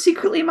 she was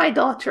secretly my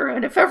daughter,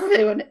 and if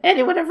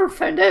anyone ever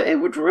found out, it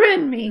would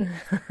ruin me.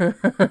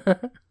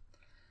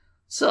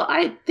 So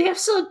the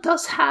episode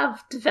does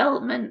have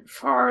development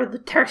for the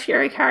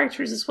tertiary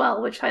characters as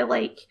well, which I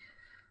like.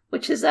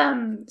 Which is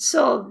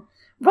so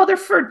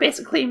Rutherford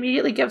basically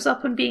immediately gives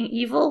up on being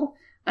evil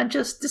and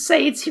just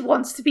decides he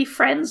wants to be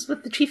friends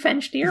with the chief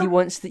engineer. He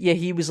wants to,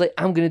 he was like,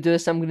 I'm going to do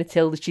this, I'm going to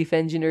tell the chief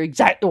engineer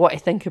exactly what I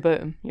think about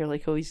him. You're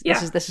like, oh, this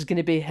is going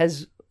to be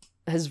his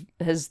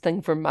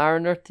thing for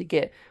Mariner to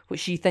get what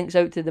she thinks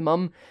out to the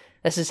mum.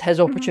 This is his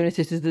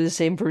opportunity to do the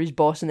same for his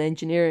boss in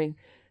engineering.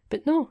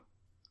 But no.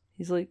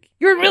 He's like,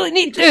 you're really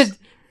neat, dude!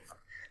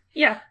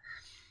 Yeah.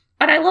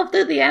 And I loved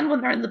at the end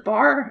when they're in the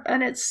bar,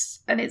 and it's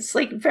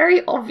like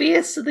very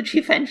obvious that the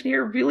chief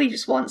engineer really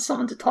just wants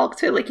someone to talk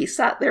to. Like, he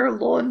sat there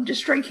alone,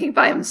 just drinking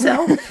by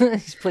himself.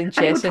 He's playing chess.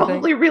 And he would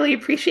probably really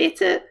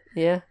appreciate it.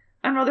 Yeah.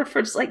 And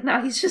Rutherford's like,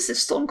 nah, he's just a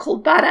stone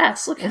cold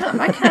badass. Look at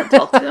him, I can't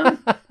talk to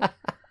him.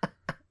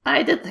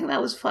 I did think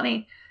that was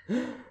funny.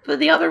 But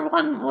the other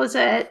one was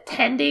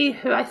Tendi,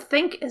 who I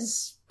think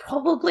is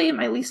probably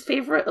my least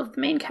favourite of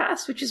the main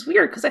cast, which is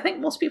weird, because I think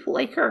most people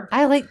like her.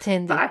 I like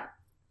Tendi.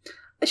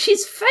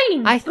 She's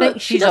fine. I think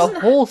she's a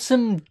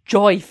wholesome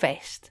joy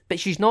fest, but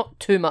she's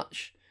not too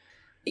much.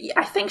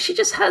 I think she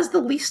just has the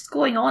least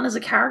going on as a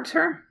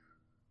character.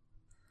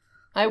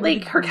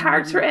 Her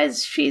character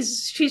is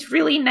she's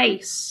really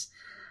nice.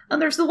 And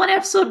there's the one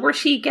episode where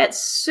she gets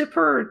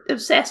super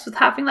obsessed with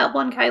having that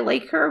one guy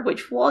like her,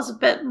 which was a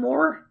bit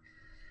more.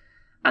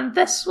 And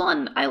this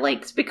one I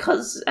liked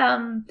because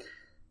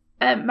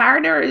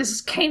Mariner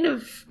is kind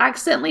of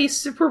accidentally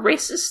super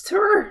racist to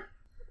her.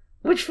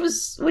 Which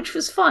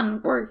was fun,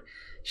 where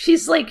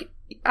she's like,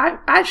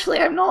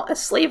 I'm not a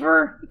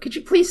slaver. Could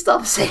you please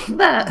stop saying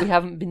that? We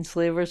haven't been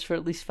slavers for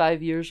at least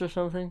 5 years or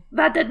something.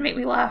 That did make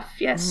me laugh.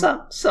 Yes,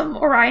 some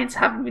Orions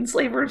haven't been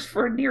slavers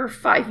for near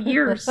 5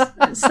 years.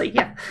 It's like,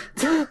 yeah.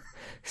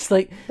 It's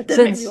like, that did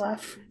make me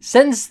laugh.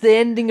 Since the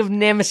ending of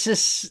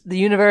Nemesis, the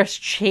universe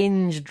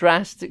changed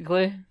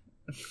drastically.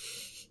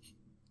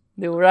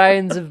 The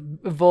Orions have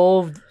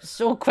evolved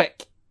so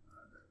quick.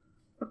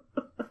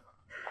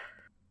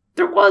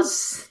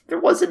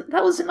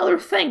 That was another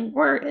thing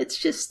where it's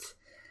just,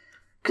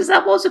 because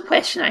that was a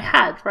question I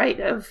had, right,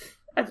 of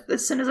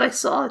as soon as I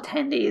saw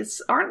attendees,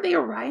 aren't the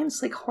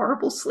Orions like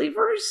horrible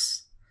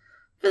slavers?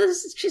 But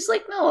she's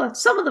like, no,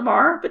 some of them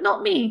are, but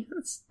not me.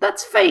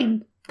 That's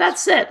fine.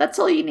 That's it. That's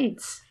all you need.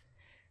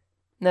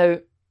 Now,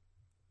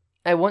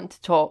 I want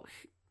to talk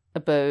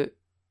about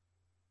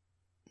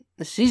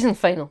the season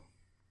final.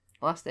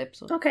 Last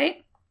episode.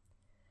 Okay.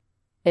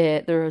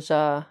 There's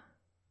a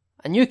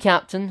new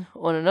captain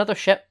on another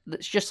ship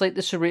that's just like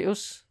the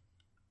Cerritos.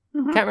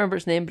 Mm-hmm. Can't remember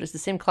its name, but it's the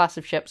same class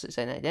of ships. It's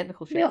an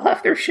identical ship. They all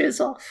have their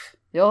shoes off.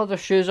 They all have their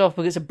shoes off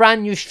because it's a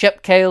brand new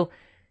ship, Kyle.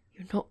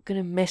 You're not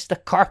going to mess the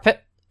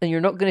carpet, and you're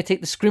not going to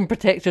take the screen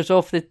protectors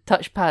off the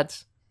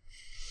touchpads.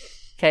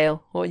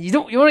 Kyle, well, you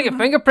want to get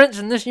fingerprints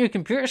on this new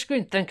computer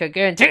screen? Think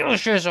again. Take those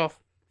shoes off.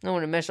 I don't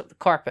want to mess up the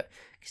carpet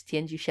because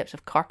TNG ships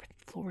have carpet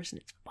floors, and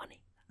it's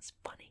funny. It's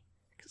funny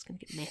because it's going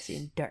to get messy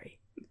and dirty,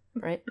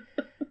 right?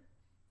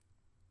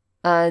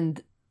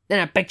 And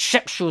then a big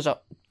ship shows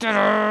up.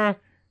 And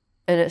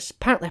it's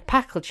apparently a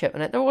Packard ship.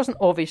 And it wasn't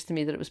obvious to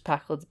me that it was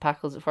Packard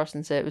at first,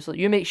 and said it was like,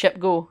 you make ship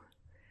go.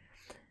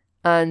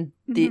 And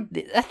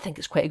I think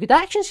it's quite a good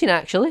action scene,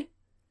 actually.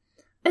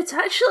 It's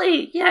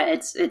actually,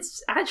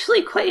 it's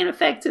actually quite an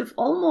effective,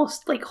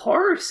 almost like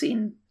horror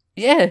scene.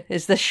 Yeah,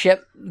 it's the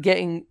ship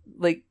getting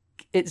like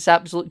its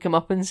absolute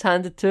comeuppance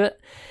handed to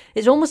it.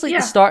 It's almost like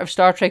the start of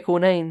Star Trek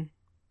 09.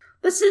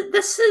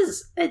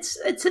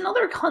 It's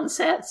another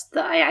concept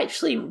that I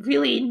actually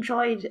really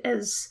enjoyed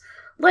is,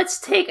 let's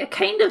take a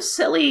kind of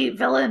silly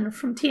villain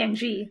from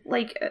TNG.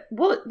 Like,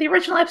 the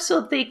original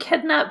episode, they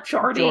kidnap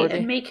Geordi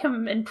and make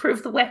him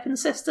improve the weapon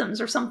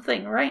systems or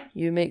something, right?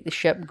 You make the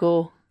ship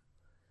go.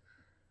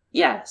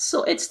 Yeah,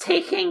 so it's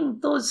taking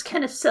those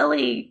kind of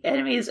silly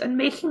enemies and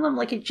making them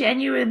like a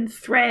genuine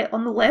threat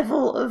on the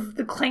level of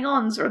the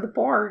Klingons or the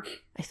Borg.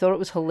 I thought it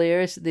was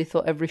hilarious that they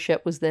thought every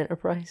ship was the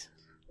Enterprise.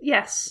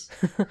 Yes.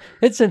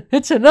 It's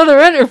another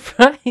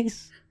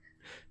Enterprise.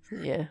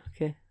 Yeah,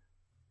 okay.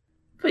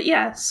 But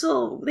yeah,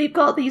 so they've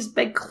got these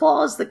big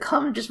claws that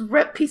come and just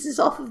rip pieces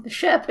off of the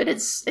ship, and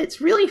it's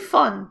really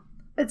fun.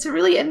 It's a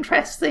really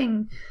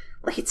interesting,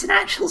 like, it's an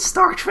actual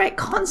Star Trek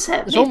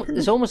concept.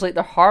 It's almost like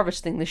they're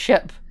harvesting the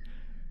ship.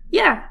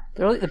 Yeah.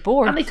 They're like the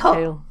Borg. And they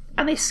talk,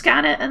 and they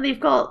scan it, and they've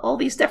got all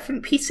these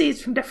different pieces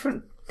from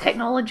different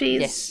technologies.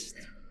 Yes.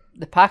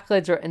 The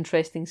Packlids are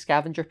interesting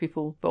scavenger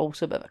people, but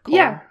also a bit of a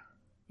con.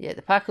 Yeah,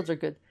 the Packlids are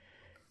good.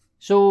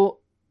 So,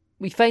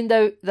 we find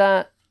out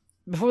that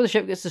before the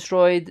ship gets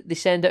destroyed, they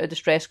send out a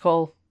distress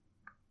call,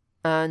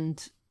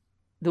 and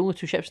the only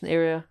two ships in the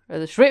area are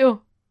the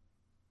Cerrito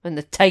and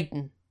the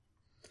Titan.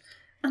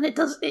 And it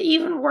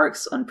even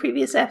works on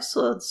previous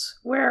episodes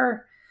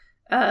where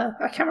I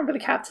can't remember the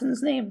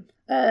captain's name.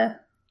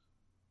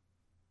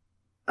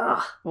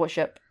 What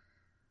ship?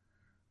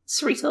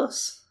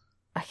 Cerritos.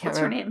 What's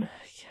her name?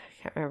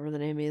 I can't remember the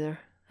name either.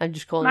 I'm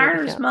just calling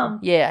Mariner's mum.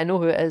 Yeah, I know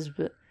who it is,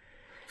 but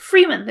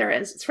Freeman, there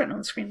it is. It's written on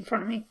the screen in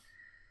front of me.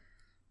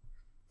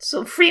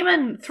 So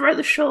Freeman, throughout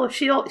the show,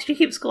 she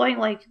keeps going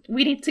like,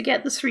 we need to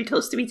get the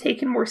Cerritos to be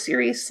taken more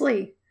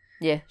seriously.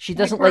 Yeah, she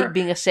doesn't like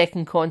being a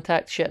second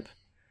contact ship.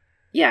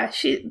 Yeah,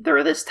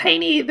 they're this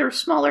tiny, they're a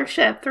smaller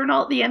ship. They're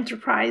not the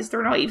Enterprise.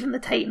 They're not even the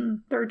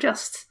Titan.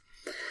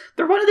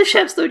 They're one of the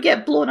ships that would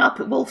get blown up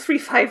at Wolf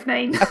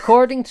 359.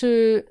 According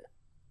to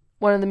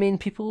one of the main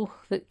people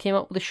that came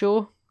up with the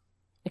show,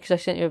 because I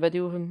sent you a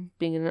video of him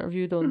being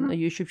interviewed on a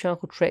YouTube channel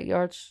called Trek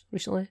Yards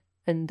recently.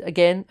 And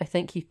again, I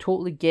think he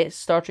totally gets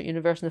Star Trek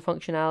Universe and the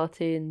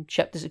functionality and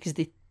ship design,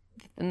 because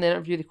in the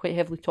interview they quite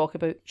heavily talk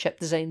about ship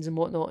designs and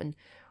whatnot, and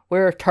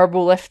where are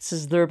turbo lifts?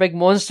 Is there a big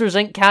monsters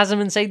ink chasm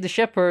inside the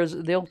ship, or is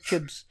it the old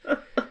tubes?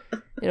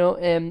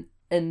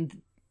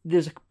 And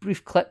there's a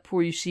brief clip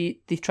where you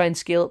see they try and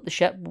scale up the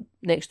ship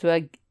next to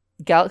a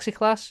Galaxy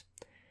class,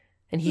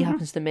 and he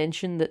happens to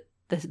mention that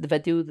the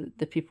video,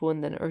 the people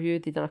in the interview,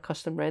 they done a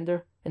custom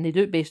render, and they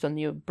do it based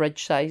on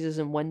bridge sizes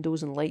and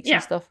windows and lights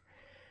and stuff.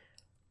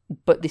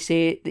 But they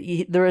say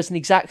that there is an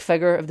exact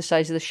figure of the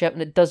size of the ship,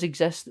 and it does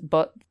exist,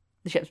 but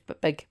the ship's a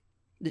bit big.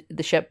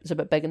 The ship is a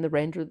bit big in the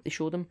render that they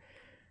showed him.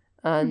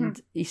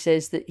 And he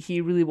says that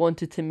he really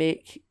wanted to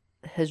make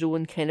his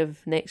own kind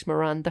of next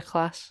Miranda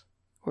class,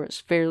 where it's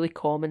fairly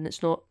common.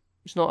 It's not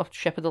a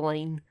ship of the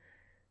line,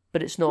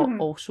 but it's not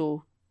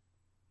also,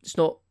 it's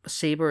not a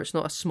saber. It's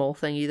not a small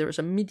thing either. It's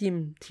a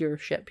medium tier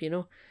ship,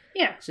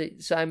 Yeah. So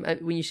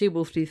when you say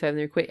Wolf 359,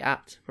 they're quite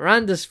apt.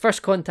 Miranda's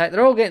first contact.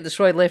 They're all getting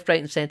destroyed left, right,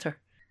 and centre.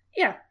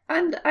 Yeah,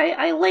 and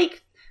I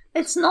like.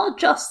 It's not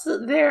just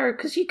that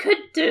because you could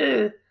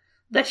do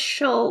this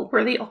show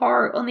where they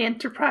are on the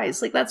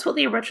Enterprise. Like, that's what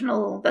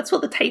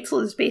the title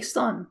is based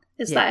on,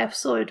 is that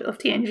episode of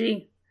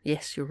TNG.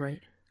 Yes, you're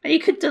right. And you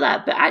could do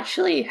that, but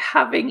actually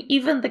having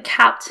even the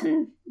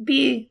captain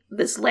be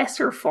this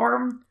lesser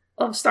form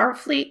of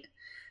Starfleet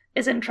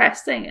is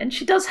interesting. And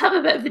she does have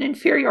a bit of an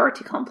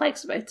inferiority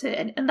complex about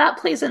it, and that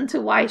plays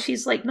into why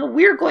she's like, no,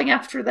 we're going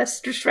after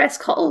this distress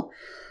call,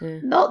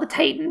 not the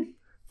Titan.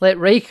 Let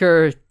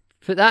Riker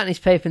put that in his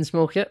pipe and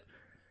smoke it.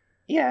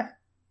 Yeah.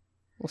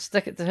 We'll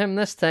stick it to him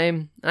this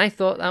time. I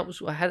thought that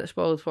was... I had it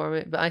spoiled for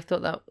me, but I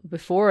thought that...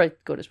 Before I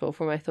got it spoiled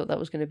for me, I thought that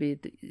was going to be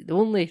the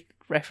only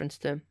reference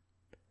to him.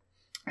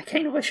 I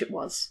kind of wish it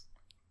was.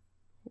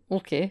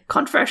 Okay.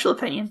 Controversial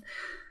opinion.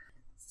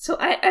 So,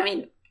 I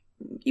mean,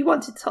 you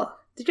wanted to talk...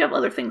 Did you have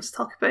other things to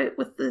talk about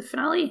with the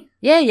finale?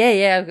 Yeah.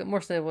 I've got more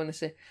stuff I want to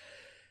say.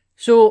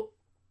 So,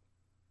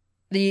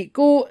 they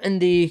go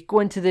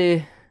into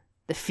the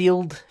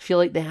field, feel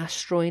like the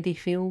asteroidy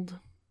field.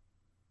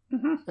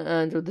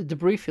 And or the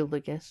debris field, I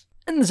guess.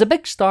 And there's a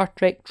big Star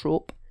Trek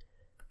trope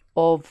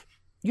of,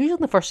 usually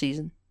in the first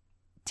season,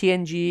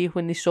 TNG,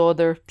 when they saw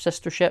their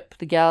sister ship,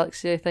 the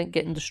Galaxy, I think,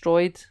 getting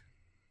destroyed.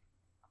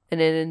 And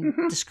then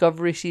in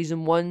Discovery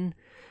Season 1,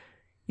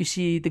 you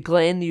see the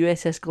Glenn, the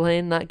USS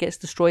Glenn, that gets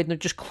destroyed, and they're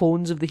just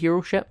clones of the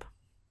hero ship.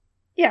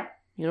 Yeah.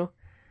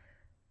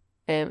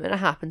 And it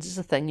happens, it's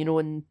a thing,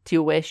 in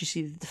TOS you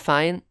see the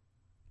Defiant,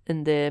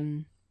 and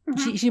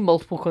you see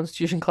multiple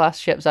Constitution class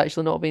ships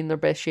actually not being in their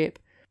best shape.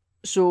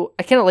 So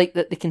I kind of like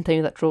that they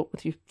continue that trope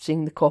with you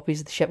seeing the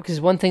copies of the ship,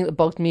 because one thing that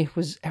bugged me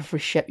was every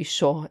ship you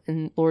saw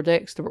in Lower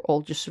Decks, they were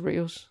all just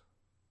Cerritos.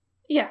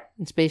 Yeah.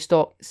 In Space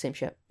Dock, same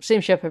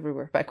ship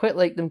everywhere. But I quite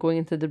like them going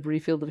into the debris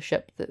field of a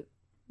ship that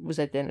was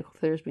identical to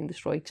theirs being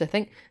destroyed, because I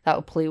think that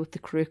would play with the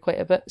crew quite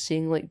a bit,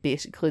 seeing like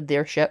basically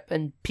their ship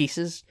in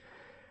pieces.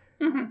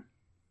 And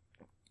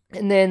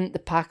then the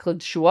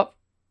Packlids show up,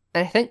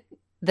 and I think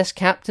this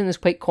captain is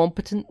quite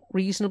competent,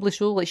 reasonably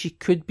so. Like, she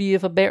could be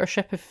of a better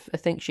ship if I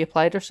think she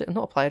applied herself.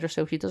 Not applied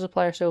herself, she does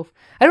apply herself.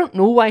 I don't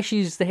know why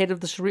she's the head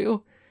of the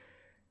Cerrito.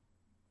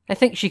 I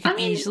think she could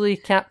easily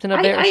captain a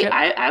better ship.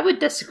 I would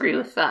disagree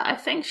with that. I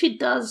think she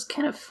does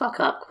kind of fuck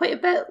up quite a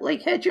bit.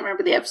 Like, do you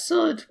remember the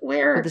episode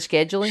where the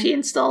scheduling? She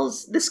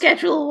installs the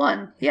schedule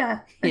one? Yeah.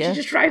 And she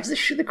just drives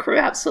the crew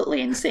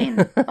absolutely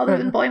insane, other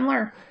than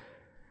Boimler.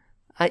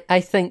 I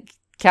think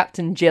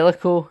Captain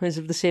Jellicoe is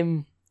of the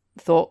same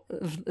thought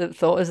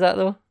as that,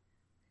 though.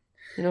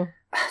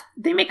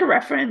 They make a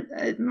reference.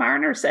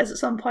 Mariner says at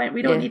some point,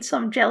 we don't need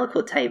some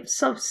Jellicoe type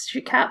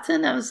substitute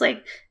captain. I was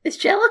like, is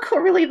Jellicoe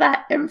really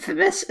that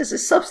infamous as a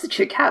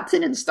substitute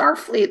captain in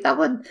Starfleet? That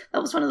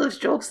was one of those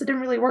jokes that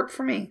didn't really work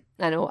for me.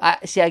 I know. I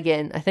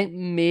think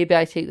maybe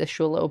I take this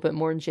show a little bit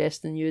more in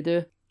jest than you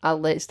do. I'll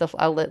let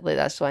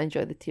that, so I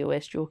enjoy the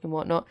TOS joke and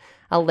whatnot.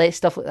 I'll let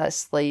stuff like that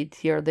slide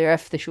here or there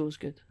if the show's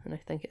good, and I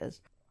think it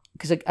is.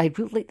 Because I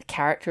really like the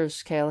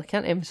characters, Kyle. I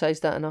can't emphasise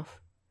that enough.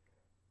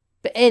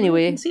 But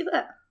anyway, I can see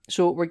that.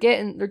 So they're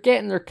getting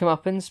their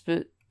comeuppance,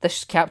 but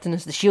this captain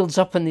has the shields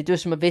up and they do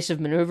some evasive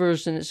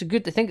manoeuvres, and it's a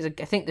good. I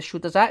think the show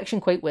does action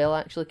quite well,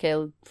 actually,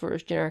 Kyle, for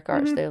its generic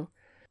art style.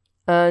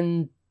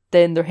 And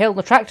then they're held in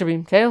a tractor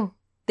beam, Kyle.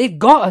 They've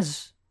got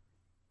us.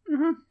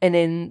 And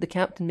then the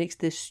captain makes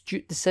the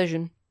astute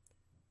decision: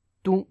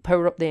 don't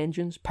power up the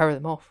engines, power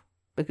them off.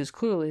 Because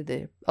clearly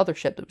the other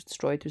ship that was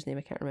destroyed, whose name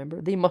I can't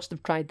remember, they must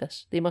have tried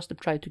this. They must have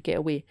tried to get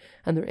away,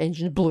 and their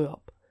engines blew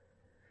up.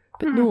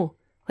 But no,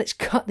 let's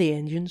cut the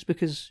engines,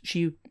 because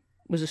she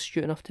was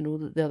astute enough to know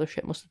that the other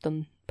ship must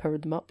have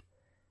powered them up.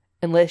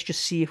 And let's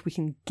just see if we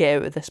can get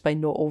out of this by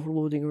not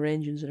overloading our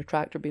engines in a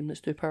tractor beam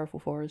that's too powerful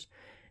for us.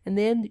 In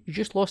the end, you're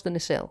just lost in a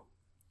cell.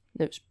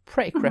 now it's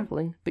pretty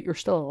crippling, but you're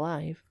still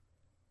alive,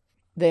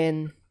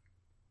 then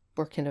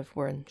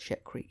we're in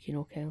shit creek, you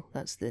know, Kyle.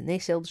 That's the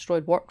nacelle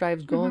destroyed, warp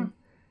drive's gone.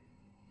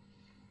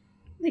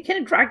 They kind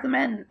of drag them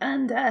in,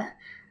 and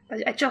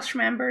I just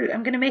remembered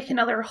I'm going to make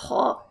another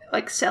hot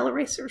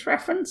Acceleracers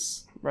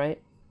reference.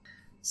 Right.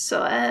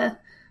 So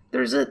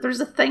there's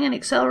a thing in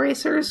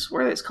Acceleracers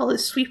where it's called a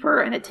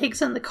sweeper, and it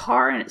takes in the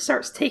car and it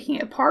starts taking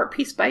it apart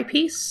piece by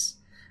piece.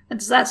 And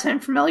does that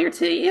sound familiar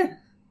to you? A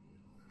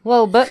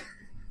little bit.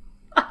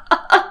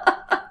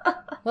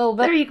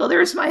 There you go.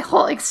 There's my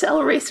hot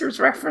Acceleracers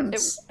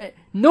reference.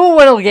 No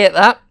one will get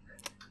that,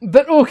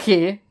 but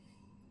okay.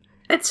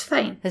 It's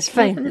fine. It's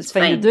fine. It's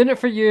fine. You're doing it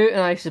for you,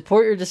 and I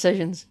support your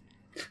decisions.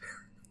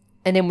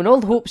 And then when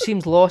all hope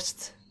seems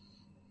lost,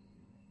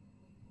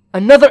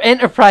 another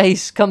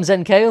Enterprise comes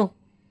in, Kyle.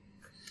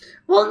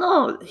 Well,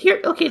 no.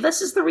 Okay,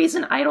 this is the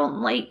reason I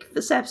don't like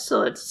this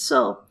episode.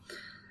 So,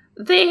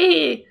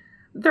 they're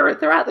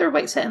at their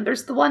wits' end.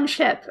 There's the one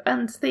ship,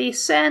 and they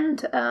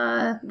send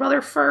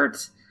Rutherford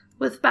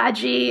with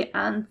Badgie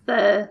and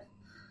the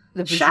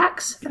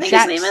Shax. I think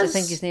his name is. I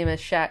think his name is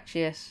Shax.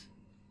 Yes.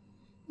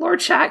 Lord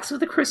Shax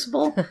with the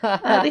Crucible.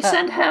 They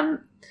send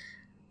him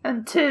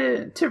and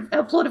to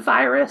upload a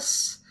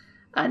virus,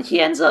 and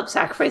he ends up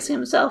sacrificing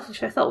himself,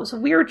 which I thought was a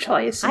weird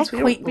choice since we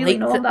don't really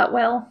know him that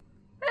well.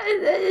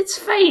 It's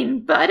fine,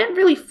 but I didn't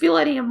really feel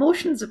any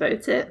emotions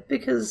about it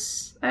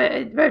because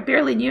I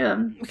barely knew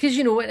him. Because,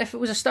 you know, if it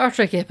was a Star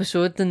Trek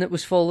episode and it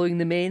was following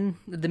the main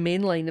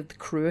line of the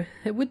crew,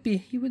 he would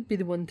be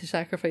the one to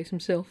sacrifice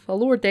himself. A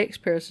lower decks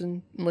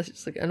person, unless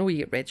it's like, I know you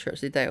get red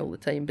shirts, they die all the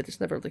time, but it's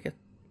never like a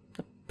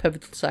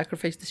pivotal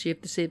sacrifice to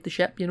save the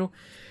ship, you know.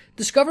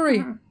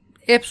 Discovery,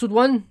 episode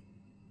 1,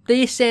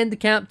 they send the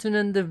captain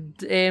and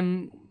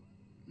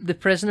the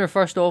prisoner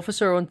first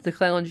officer onto the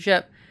Klingon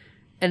ship.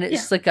 And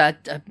it's like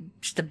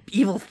just an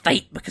evil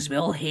fight because we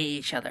all hate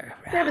each other.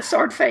 They have a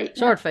sword fight.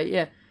 Sword fight,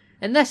 yeah.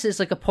 And this is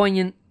like a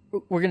poignant,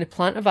 we're going to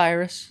plant a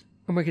virus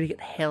and we're going to get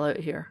the hell out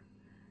of here.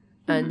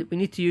 And we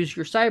need to use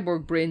your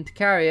cyborg brain to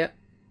carry it.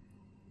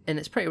 And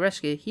it's pretty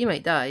risky. He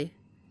might die.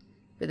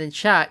 But then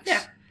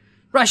Shax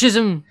rushes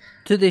him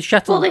to the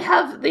shuttle. Well, they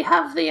have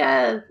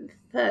the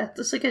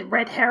there's like a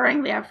red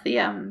herring. They have the,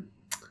 I don't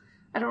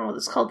know what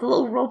it's called, the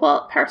little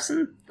robot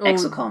person.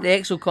 Exocomp. The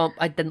Exocomp.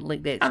 I didn't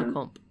like the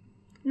Exocomp.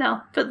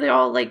 No, but they're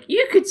all like,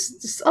 you could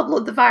just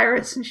upload the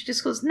virus, and she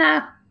just goes,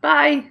 nah,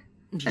 bye.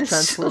 And just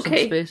transports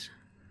into space.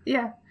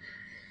 Yeah.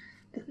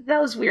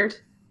 That was weird.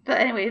 But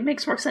anyway, it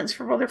makes more sense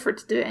for Rutherford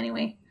to do it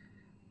anyway.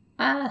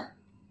 But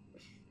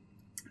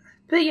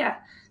yeah,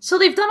 so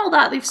they've done all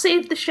that, they've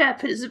saved the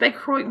ship, it's a big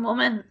heroic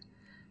moment,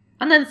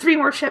 and then 3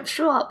 more ships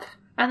show up,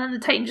 and then the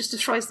Titan just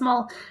destroys them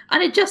all,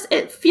 and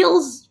it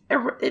feels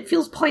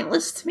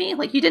pointless to me,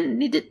 like you didn't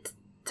need it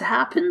to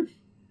happen.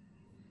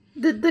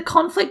 The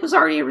conflict was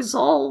already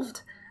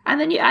resolved, and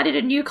then you added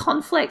a new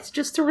conflict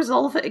just to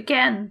resolve it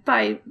again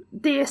by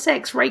Deus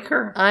Ex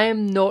Riker. I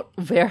am not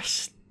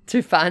versed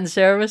to fan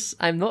service.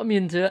 I'm not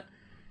immune to it.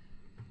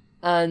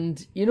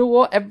 And you know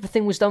what?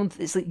 Everything was done.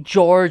 It's like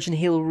George and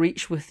Halo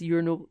Reach with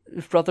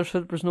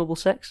Rutherford was Noble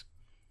 6.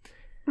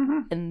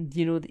 And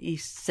you know that he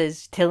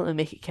says, "Tell him to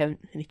make it count,"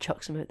 and he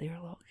chucks him out the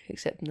airlock.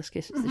 Except in this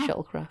case, it's the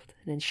shuttlecraft,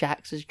 and then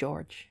Shax is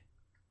George.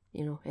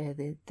 You know,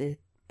 the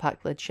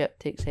Pac-led ship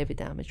takes heavy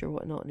damage or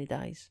whatnot and he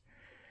dies.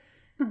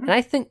 And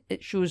I think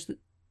it shows that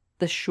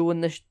this show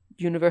and this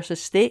universe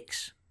has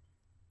stakes,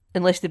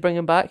 unless they bring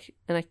him back,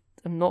 and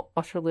I'm not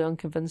utterly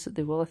unconvinced that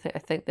they will. I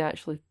think they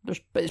actually,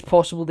 it's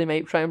possible they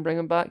might try and bring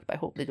him back, but I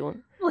hope they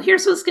don't. Well,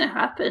 here's what's going to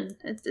happen.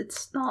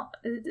 It's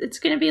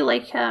going to be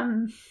like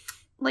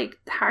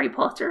Harry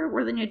Potter,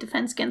 where the new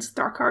Defense Against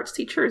Dark Arts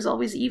teacher is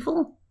always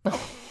evil.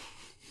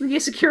 The new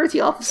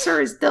security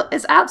officer is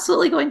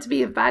absolutely going to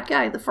be a bad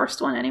guy, the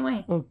first one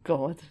anyway. Oh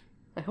god.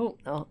 I hope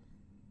not.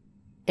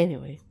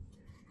 Anyway.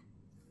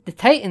 The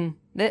Titan,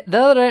 the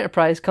other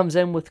Enterprise, comes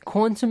in with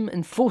quantum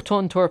and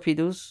photon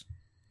torpedoes.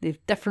 They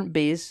have different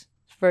bays.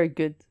 It's very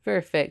good, very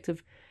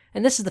effective.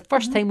 And this is the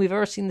first time we've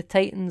ever seen the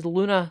Titan's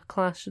Luna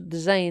class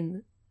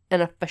design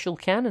in official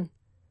canon.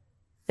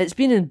 It's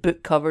been in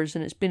book covers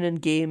and it's been in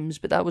games,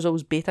 but that was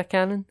always beta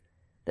canon.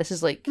 This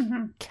is like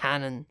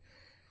canon.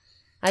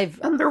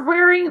 And they're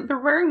wearing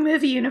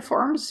movie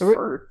uniforms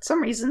for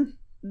some reason.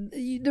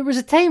 There was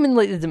a time in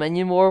like the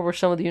Dominion War where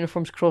some of the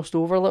uniforms crossed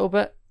over a little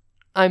bit.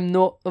 I'm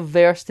not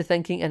averse to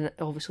thinking, and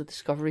obviously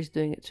Discovery's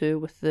doing it too,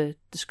 with the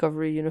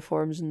Discovery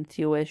uniforms and the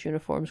TOS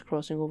uniforms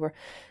crossing over.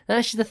 And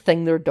that's just the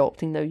thing they're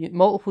adopting now.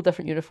 Multiple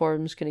different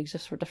uniforms can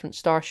exist for different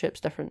starships,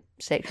 different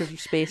sectors of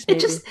space,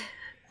 maybe.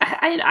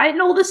 I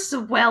know this is a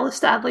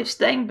well-established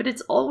thing, but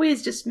it's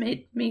always just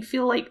made me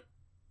feel like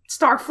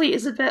Starfleet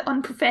is a bit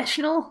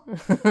unprofessional.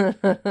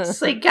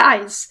 It's like,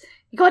 guys,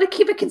 you got to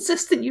keep a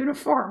consistent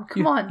uniform.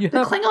 Come on. The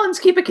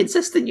Klingons keep a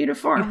consistent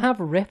uniform. You have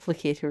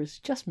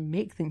replicators. Just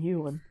make the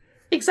new one.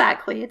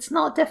 Exactly. It's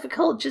not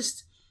difficult.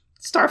 Just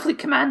Starfleet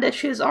Command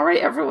issues. All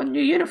right, everyone,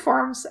 new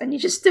uniforms, and you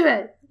just do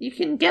it. You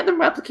can get them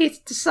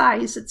replicated to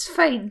size. It's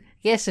fine.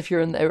 Yes, if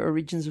you're in the outer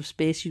regions of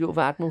space, you don't have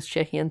admirals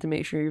checking in to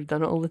make sure you've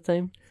done it all the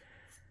time.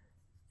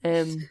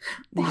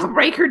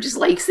 Riker just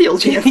likes the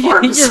old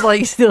uniforms. He just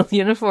likes the old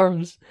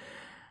uniforms.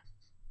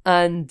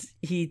 And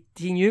he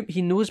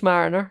knows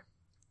Mariner.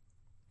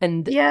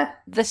 And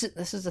this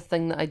is the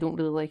thing that I don't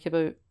really like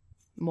about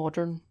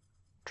modern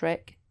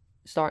Trek,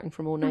 starting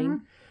from 09. Mm-hmm.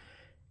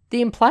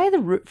 They imply the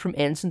route from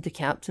ensign to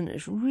captain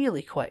is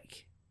really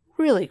quick.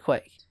 Really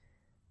quick.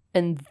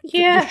 And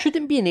there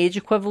shouldn't be an age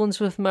equivalence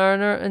with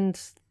Mariner and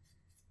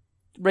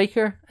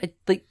Riker. I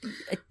don't.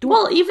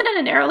 Well, even in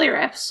an earlier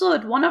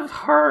episode, one of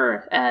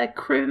her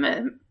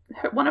crewmen,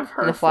 one of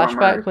her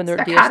flashback when they're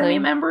at Academy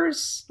DS9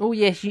 members. Oh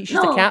yeah, she's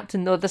the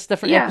captain. No, this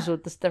different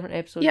episode. This different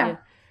episode.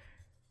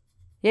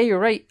 Yeah, you're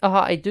right.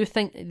 I do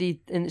think and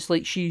it's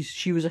like she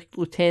was a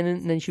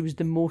lieutenant and then she was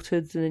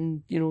demoted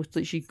and then it's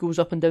like she goes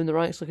up and down the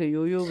ranks like a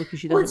yo-yo because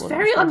she doesn't. Well, it's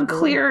very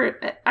unclear.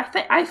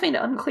 I find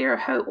it unclear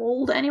how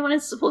old anyone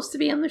is supposed to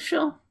be in the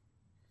show.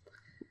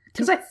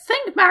 Because I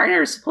think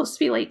Mariner is supposed to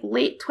be like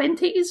late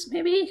 20s,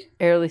 maybe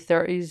early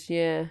 30s.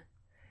 Yeah,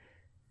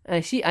 and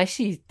I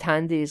see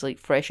Tandy is like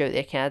fresh out the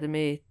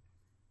academy,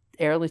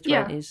 early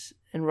 20s,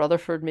 and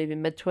Rutherford maybe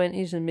mid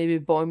 20s, and maybe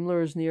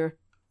Boimler is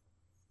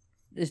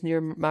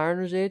near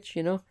Mariner's age,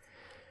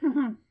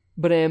 Mm-hmm.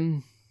 But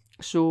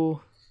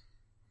so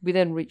we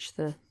then reach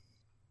the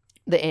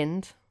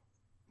end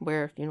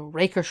where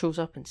Riker shows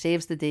up and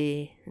saves the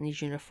day in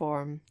his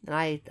uniform,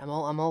 and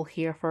I'm all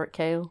here for it,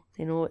 Kyle.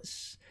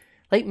 It's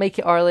like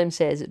Mikey Arlem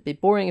says, it'd be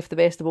boring if the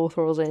best of both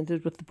worlds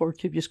ended with the Borg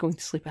cube just going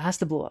to sleep. It has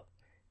to blow up.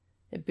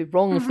 It'd be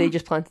wrong if they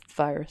just planted the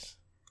virus.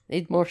 They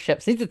need more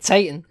ships. They need the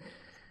Titan.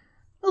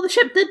 Well, the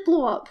ship did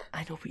blow up.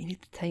 I know, but you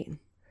need the Titan.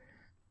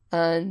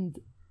 And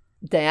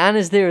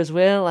Diana's there as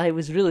well. I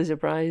was really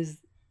surprised.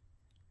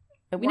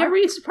 Why were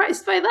you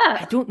surprised by that?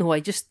 I don't know.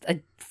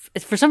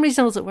 For some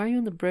reason I was like, "Why are you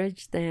on the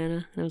bridge,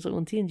 Diana?" And I was like,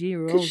 "On TNG,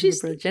 we're all on the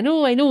bridge." I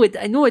know.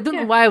 I don't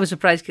know why I was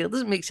surprised. It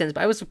doesn't make sense,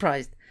 but I was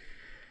surprised.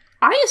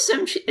 I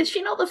assume is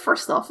she not the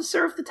first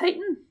officer of the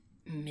Titan?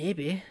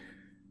 Maybe.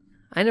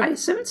 I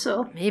assumed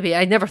so. Maybe.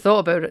 I never thought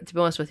about it, to be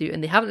honest with you.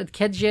 And they haven't had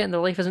kids yet, and their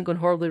life hasn't gone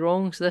horribly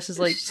wrong. So this is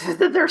like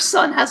their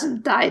son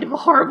hasn't died of a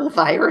horrible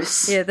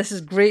virus. Yeah, this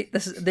is great.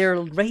 They're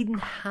riding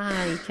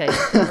high, Kate.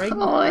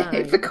 I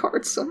hate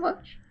Picard so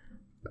much.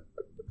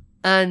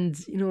 And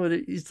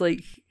it's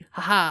like,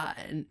 haha.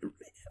 And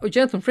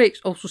Jonathan Frakes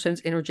also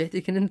sounds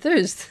energetic and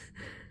enthused.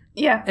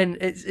 Yeah. And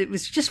it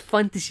was just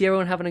fun to see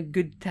everyone having a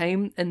good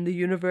time in the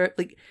universe.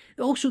 Like,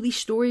 also, these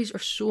stories are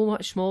so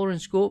much smaller in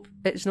scope.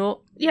 It's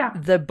not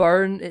the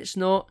Burn. It's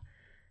not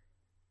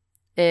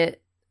the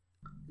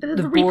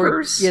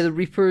Reapers. The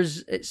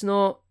Reapers. It's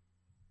not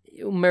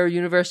Mirror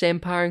Universe,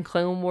 Empire, and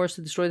Klingon Wars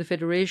to destroy the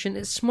Federation.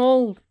 It's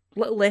small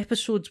little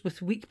episodes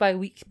with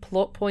week-by-week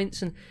plot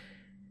points, and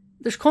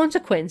there's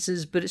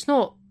consequences, but it's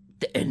not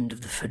the end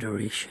of the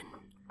Federation.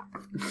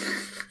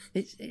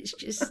 It's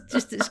just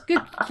it's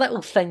good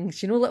little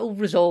things, little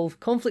resolve,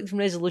 conflict and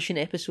resolution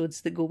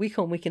episodes that go week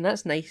on week, and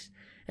that's nice.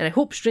 And I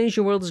hope Strange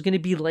New World is going to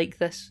be like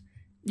this.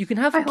 You can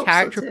have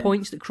character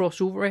points that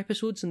cross over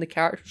episodes and the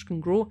characters can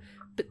grow,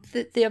 but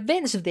the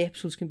events of the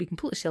episodes can be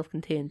completely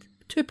self-contained.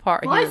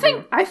 Two-part. Well,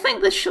 I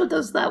think this show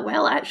does that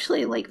well,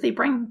 actually. Like, they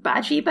bring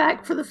Badgie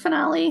back for the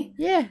finale.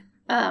 Yeah.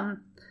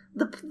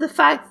 The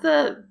fact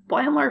that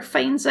Boimler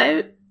finds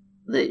out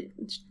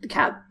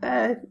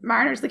that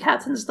Mariner's the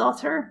captain's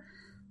daughter,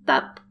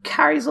 that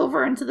carries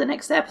over into the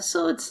next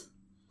episode.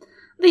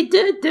 They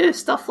do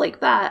stuff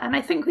like that, and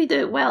I think we do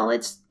it well.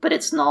 But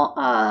it's not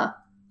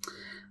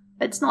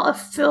a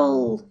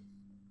full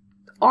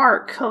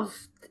arc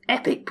of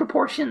epic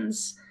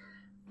proportions.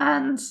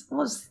 And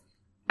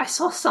I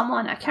saw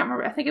someone, I can't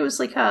remember, I think it was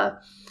like a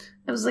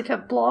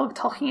blog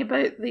talking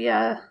about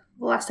the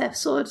last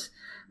episode.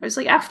 It was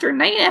like, after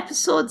 9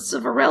 episodes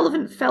of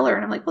irrelevant filler,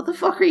 and I'm like, what the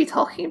fuck are you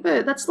talking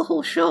about? That's the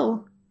whole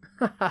show.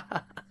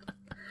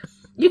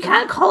 You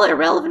can't call it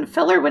irrelevant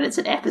filler when it's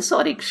an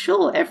episodic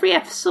show. Every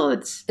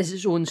episode is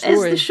its own story.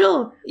 Is the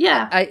show,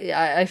 yeah.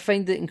 I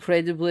find it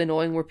incredibly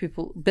annoying where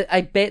people... But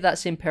I bet that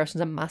same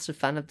person's a massive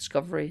fan of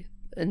Discovery.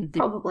 And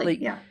probably,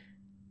 yeah.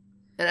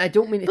 And I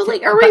don't mean... But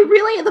are we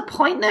really at the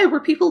point now where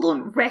people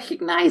don't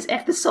recognise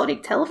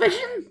episodic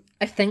television?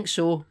 I think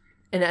so.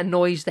 And it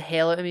annoys the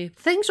hell out of me.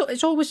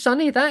 It's Always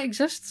Sunny, that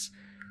exists.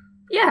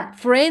 Yeah.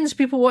 Friends,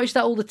 people watch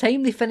that all the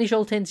time. They finish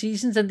all 10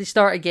 seasons and they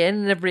start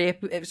again in every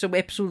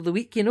episode of the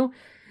week,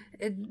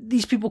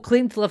 These people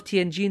claim to love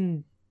TNG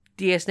and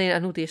DS9. I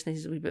know DS9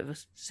 is a wee bit of a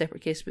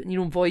separate case, but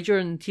Voyager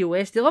and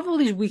TOS, they love all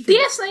these weekly...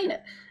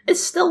 DS9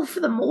 is still, for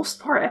the most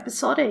part,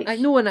 episodic. I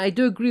know, and I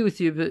do agree with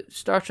you, but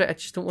Star Trek, I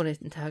just don't want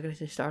to antagonise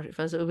the Star Trek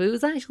fans. But it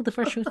was actually the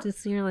first show to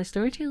serialise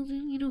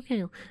storytelling,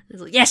 Kyle. It's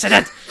like, yes,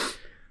 I did!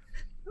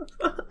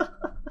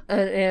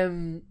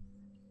 And,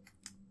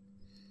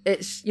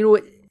 it's,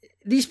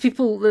 these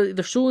people,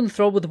 they're so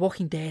enthralled with The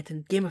Walking Dead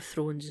and Game of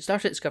Thrones and Star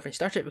Trek Discovery and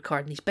Star Trek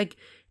Picard and these big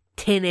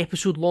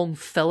 10-episode long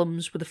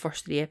films with the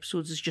first 3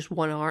 episodes is just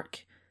one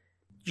arc.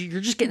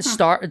 You're just getting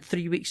started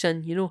 3 weeks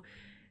in,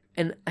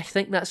 And I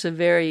think that's a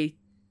very...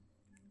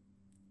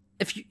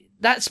 I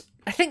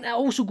think that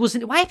also goes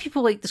into why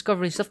people like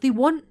Discovery and stuff. They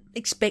want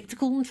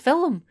spectacle in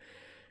film.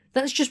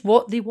 That's just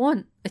what they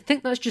want. I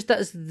think that's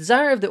the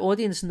desire of the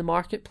audience in the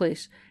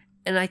marketplace,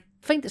 and I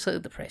find it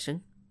slightly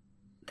depressing.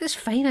 That's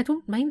fine. I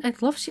don't mind. I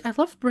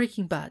love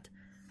Breaking Bad.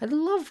 I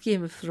love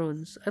Game of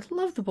Thrones. I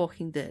love The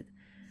Walking Dead.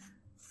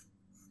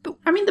 But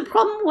I mean, the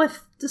problem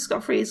with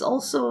Discovery is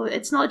also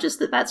it's not just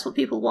that that's what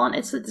people want.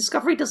 It's that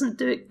Discovery doesn't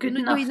do it good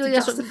enough to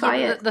justify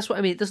it. That's what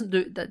I mean. It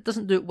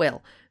doesn't do it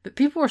well. But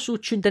people are so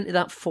tuned into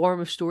that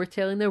form of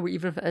storytelling there, where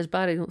even if it is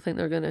bad, I don't think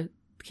they're gonna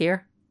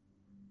care.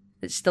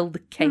 It's still the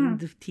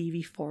kind of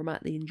TV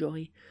format they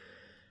enjoy.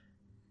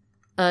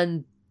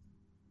 And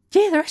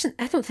yeah, there isn't.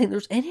 I don't think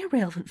there's any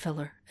relevant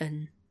filler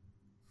in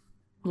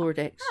Lower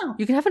Decks. No.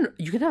 You can have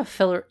a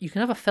filler. You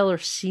can have a filler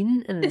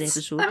scene in an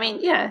episode. I mean,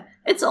 yeah,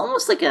 it's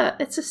almost like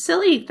it's a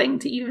silly thing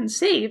to even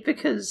say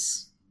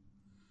because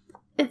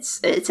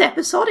it's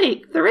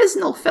episodic. There is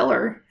no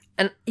filler.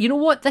 And you know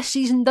what this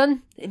season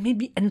done? It made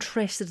me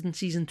interested in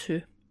season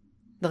 2.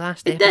 The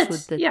last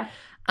episode did. Yeah.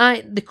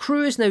 The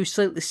crew is now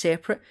slightly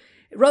separate.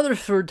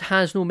 Rutherford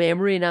has no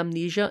memory and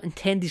amnesia, and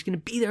Tendy's going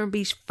to be there and be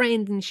his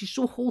friend, and she's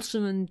so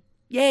wholesome, and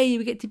yay,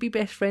 we get to be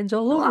best friends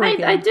all over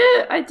again.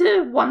 I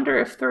do wonder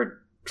if they're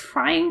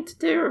trying to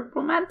do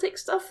romantic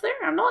stuff there.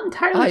 I'm not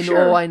entirely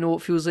sure. I know.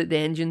 It feels like the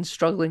engine's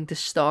struggling to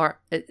start.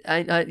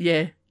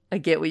 I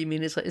get what you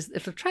mean. It's like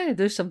if they're trying to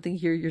do something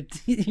here,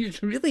 you're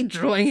really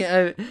drawing it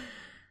out.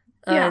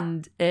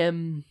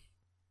 Yeah.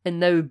 And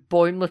now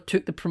Boimler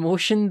took the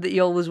promotion that he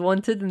always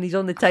wanted, and he's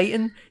on the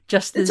Titan.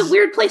 It's a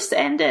weird place to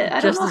end it. I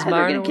don't know how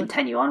they're going to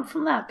continue on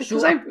from that.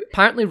 Because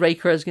apparently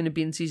Riker is going to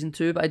be in season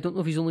 2, but I don't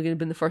know if he's only going to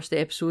be in the first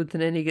episode,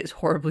 and then he gets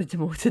horribly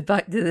demoted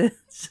back to the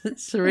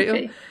Cerrito.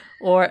 Okay.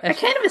 Or if,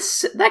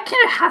 that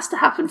kind of has to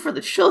happen for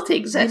the show to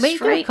exist, they might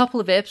do a couple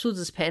of episodes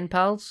as pen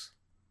pals.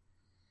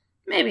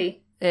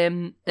 Maybe.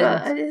 And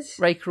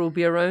Riker will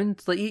be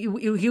around. Like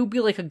he'll be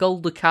like a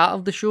Gul Dukat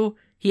of the show.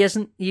 He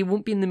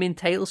won't be in the main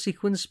title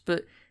sequence,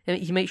 but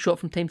he might show up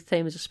from time to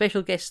time as a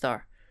special guest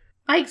star.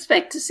 I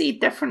expect to see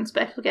different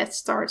special guest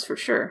stars for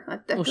sure. I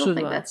don't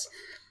think that's...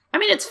 I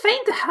mean, it's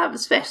fine to have a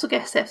special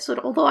guest episode,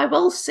 although I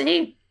will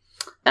say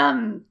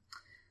the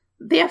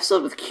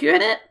episode with Q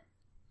in it,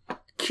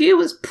 Q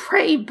was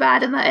pretty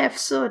bad in that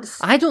episode.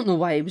 I don't know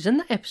why he was in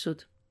that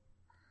episode.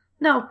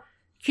 No.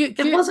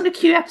 It wasn't a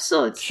Q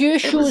episode. Q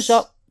shows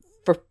up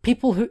for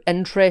people who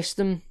interest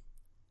them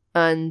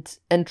and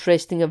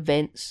interesting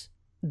events.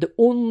 The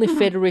only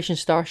Federation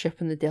starship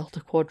in the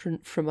Delta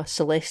Quadrant from a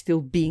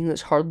celestial being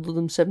that's hurled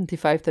them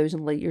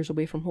 75,000 light years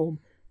away from home.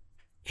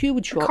 Q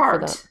would show up for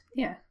that.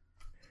 Yeah.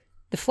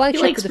 The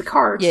flagship he likes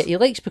Picard. Yeah, he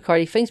likes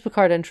Picard. He finds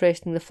Picard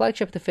interesting. The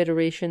flagship of the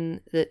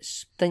Federation that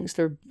thinks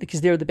they're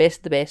the best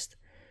of the best.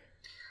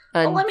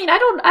 And well, I mean, I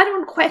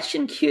don't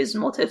question Q's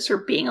motives for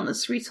being on the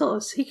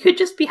Cerritos. He could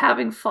just be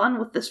having fun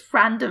with this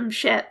random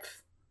ship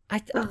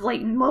of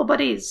like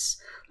nobodies.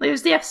 Like it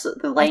was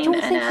the line. I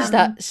don't think he's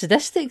that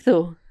sadistic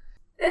though.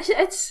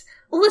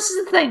 Well, this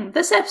is the thing.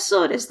 This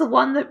episode is the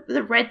one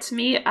that read to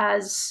me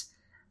as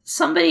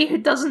somebody who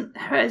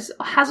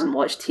hasn't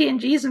watched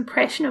TNG's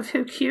impression of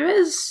who Q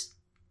is.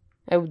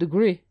 I would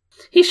agree.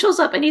 He shows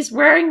up and he's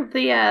wearing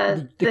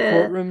the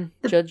courtroom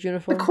judge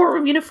uniform. The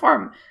courtroom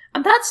uniform,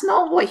 and that's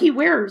not what he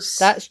wears.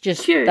 That's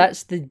just Q.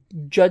 That's the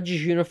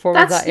judge's uniform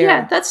of that era.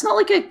 Yeah, that's not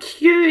like a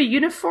Q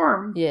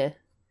uniform. Yeah.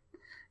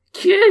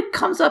 Q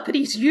comes up and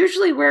he's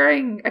usually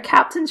wearing a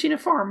captain's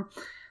uniform.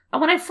 And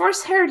when I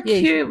first heard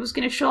Q was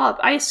going to show up,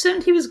 I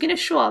assumed he was going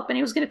to show up and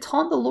he was going to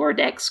taunt the Lower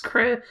Decks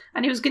crew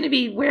and he was going to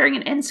be wearing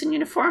an ensign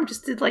uniform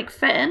just to like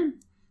fit in.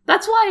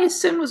 That's what I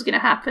assumed was going to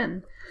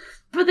happen.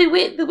 But the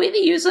way they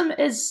use him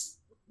is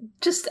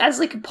just as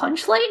like a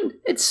punchline.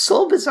 It's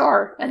so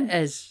bizarre. And,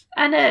 it is.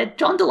 And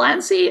John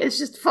Delancey is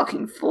just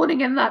fucking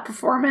floating in that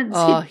performance.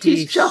 Oh,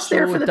 he's just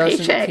there for the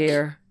paycheck.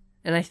 Care.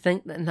 And I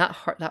think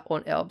that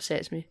one, it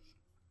upsets me.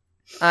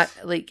 I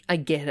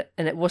get it.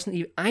 And it wasn't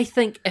even... I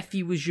think if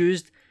he was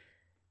used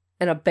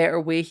in a better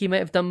way, he might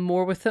have done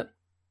more with it.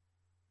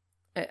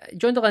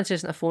 John Delancey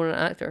isn't a phone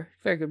actor.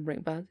 He's very good in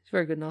Breaking Bad. He's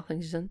very good in all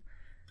things he's in.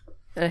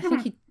 And I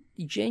think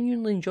he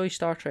genuinely enjoys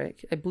Star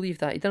Trek. I believe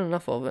that. He'd done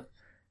enough of it.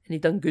 And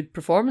he'd done good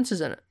performances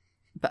in it.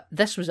 But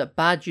this was a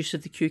bad use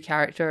of the Q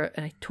character,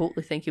 and I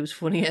totally think he was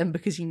phoning it in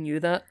because he knew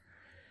that.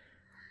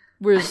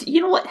 Whereas...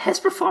 You know what? His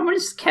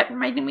performance kept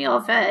reminding me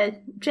of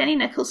Jenny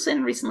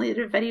Nicholson recently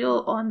did a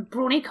video on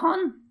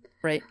BronyCon.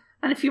 Right.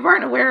 And if you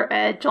weren't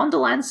aware, John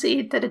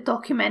Delancey did a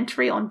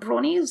documentary on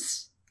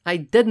bronies. I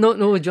did not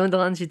know John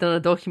Delancey done a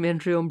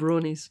documentary on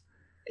bronies.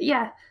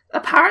 Yeah.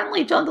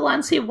 Apparently John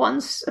Delancey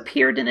once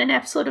appeared in an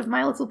episode of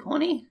My Little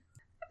Pony.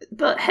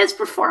 But his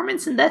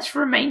performance in this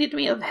reminded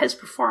me of his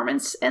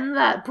performance in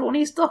that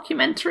bronies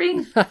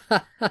documentary.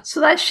 So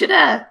that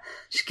should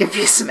give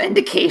you some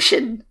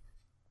indication.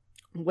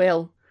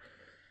 Well,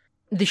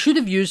 they should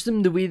have used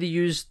him the way they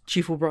used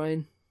Chief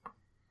O'Brien.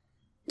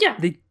 Yeah.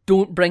 They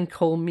don't bring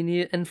Colm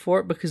Meaney in for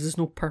it because there's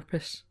no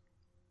purpose.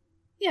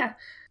 Yeah.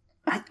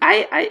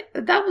 I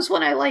that was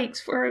one I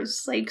liked, where it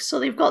was like, so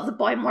they've got the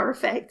Boimler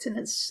effect and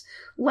it's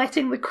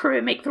letting the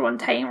crew make their own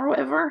time or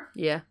whatever.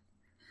 Yeah.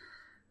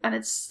 And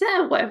it's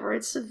whatever.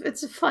 It's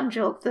a fun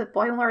joke. The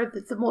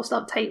Boimler, the most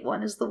uptight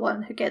one, is the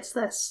one who gets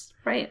this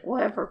right.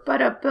 Whatever.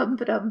 Ba-da-bum.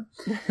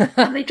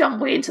 And they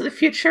jump way into the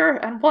future.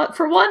 And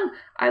for one,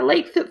 I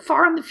like that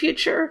far in the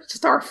future,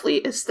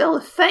 Starfleet is still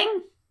a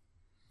thing.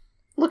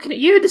 Looking at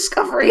you,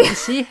 Discovery.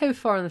 See how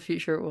far in the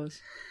future it was.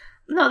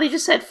 No, they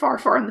just said far,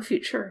 far in the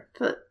future.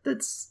 But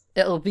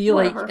it'll be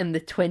whatever. Like in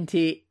the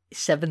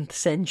 27th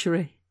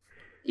century.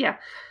 Yeah.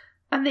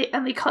 And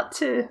they cut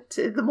to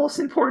the most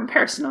important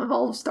person of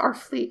all of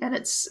Starfleet, and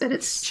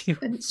it's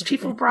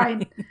Chief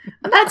O'Brien,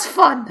 and that's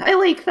fun. I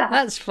like that.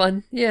 That's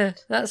fun. Yeah,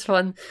 that's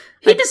fun.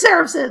 He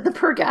deserves it. The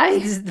poor guy.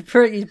 He's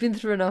been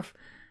through enough.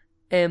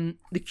 The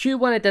Q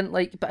one I didn't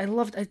like, but I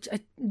loved.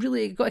 I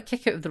really got a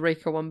kick out of the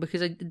Riker one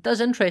because it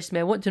does interest me.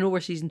 I want to know where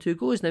season 2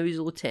 goes. Now he's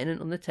a lieutenant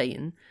on the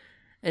Titan,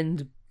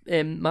 and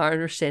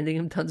Mariner's sending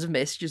him tons of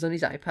messages on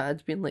his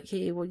iPad being like,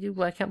 hey,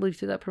 I can't believe you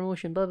took that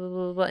promotion, blah, blah,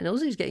 blah, blah. And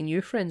also he's getting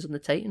new friends on the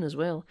Titan as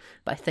well.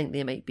 But I think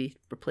they might be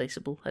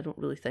replaceable. I don't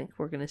really think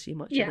we're going to see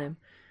much of them.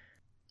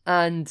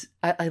 And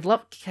I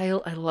love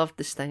Kyle. I loved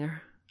the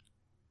Stinger.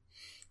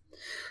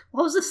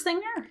 What was the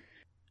Stinger?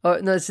 Oh,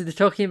 no, so they're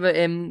talking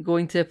about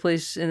going to a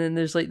place and then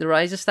there's like the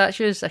Ryza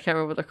statues. I can't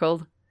remember what they're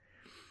called.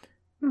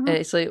 Mm-hmm. And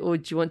it's like, oh,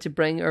 do you want to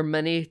bring our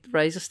mini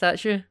Ryza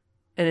statue?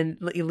 And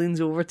then he leans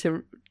over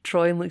to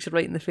Troy and looks her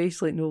right in the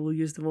face like, no, we'll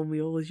use the one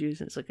we always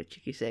use. And it's like a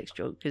cheeky sex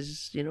joke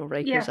because,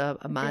 Riker's a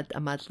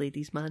mad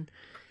ladies man.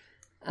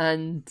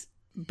 And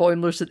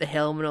Boimler's at the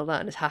helm and all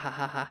that and it's ha ha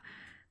ha ha.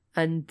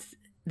 And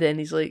then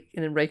he's like,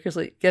 and then Riker's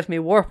like, give me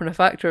warp in a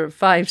factor of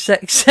 5,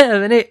 6,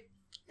 7, 8.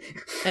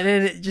 And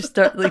then it just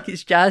starts like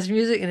it's jazz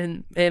music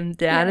and then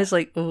Deanna's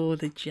like, oh,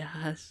 the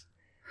jazz.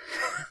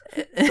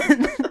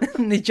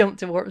 And they jump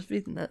to warp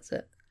speed and that's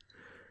it.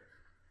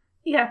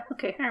 Yeah,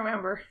 okay, I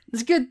remember.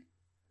 It's good.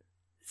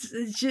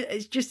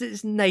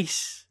 It's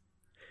nice.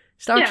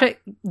 Star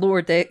Trek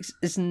Lower Decks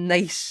is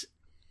nice,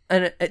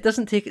 and it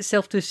doesn't take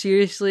itself too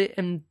seriously.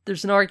 And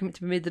there's an argument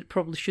to be made that it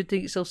probably should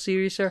take itself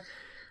seriouser.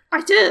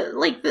 I do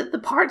like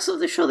the parts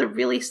of the show that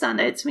really stand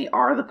out to me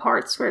are the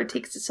parts where it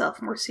takes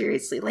itself more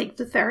seriously, like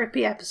the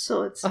therapy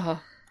episodes.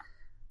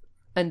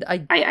 And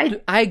I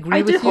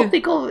agree with you. I do hope they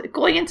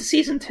going into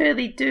season 2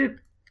 they do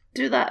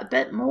that a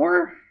bit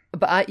more.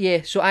 But I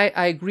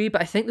agree,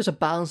 but I think there's a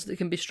balance that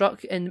can be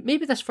struck, and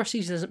maybe this first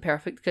season isn't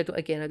perfect, because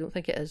I don't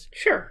think it is.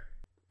 Sure.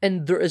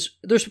 And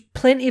there's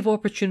plenty of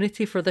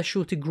opportunity for this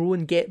show to grow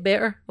and get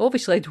better.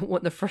 Obviously, I don't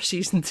want the first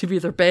season to be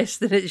their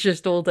best, and it's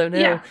just all downhill.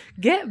 Yeah.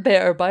 Get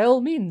better, by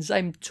all means.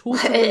 I'm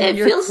totally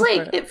it feels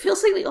like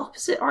the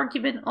opposite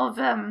argument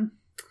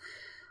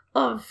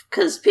of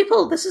because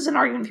this is an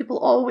argument people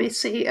always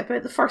say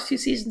about the first few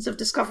seasons of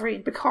Discovery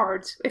and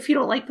Picard. If you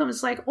don't like them,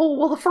 it's like, oh,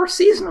 well, the first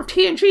season of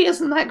TNG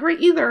isn't that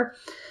great either.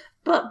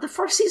 But the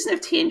first season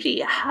of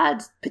TNG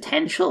had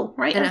potential,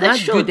 right? And this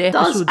show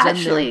does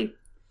actually,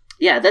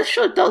 this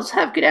show does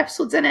have good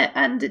episodes in it,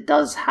 and it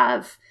does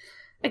have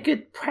a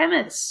good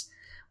premise.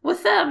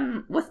 With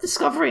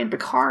Discovery and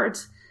Picard,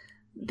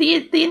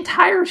 the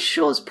entire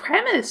show's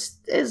premise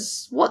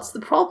is what's the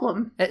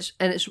problem? It's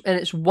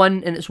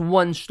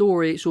one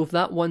story. So if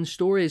that one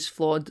story is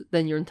flawed,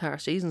 then your entire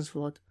season's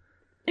flawed.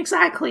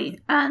 Exactly,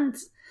 and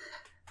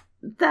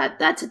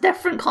that's a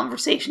different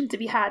conversation to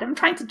be had. I'm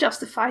trying to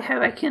justify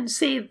how I can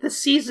say the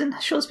season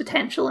shows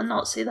potential and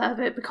not say that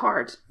about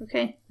Picard.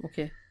 Okay.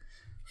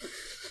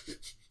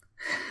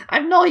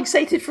 I'm not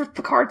excited for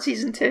Picard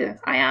season 2.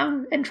 I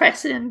am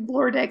interested in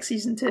Lower Deck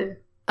season 2.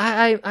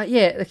 I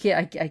get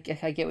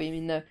what you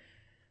mean now.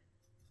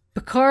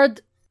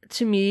 Picard,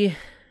 to me,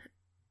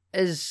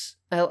 is...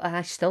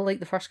 I still like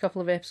the first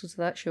couple of episodes of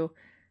that show,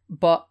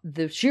 but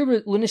the sheer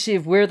lunacy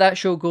of where that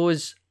show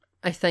goes,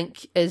 I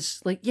think,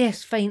 is like,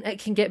 yes, fine,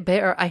 it can get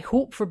better. I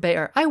hope for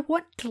better. I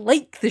want to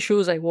like the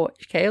shows I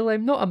watch, Kyle.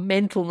 I'm not a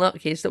mental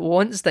nutcase that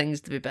wants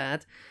things to be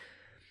bad.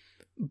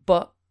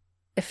 But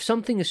if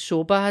something is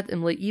so bad,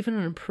 and like even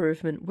an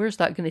improvement, where's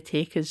that going to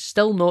take us?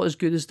 Still not as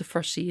good as the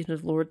first season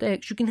of Lower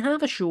Decks. You can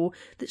have a show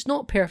that's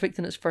not perfect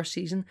in its first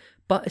season,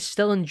 but is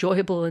still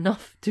enjoyable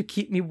enough to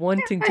keep me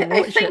wanting to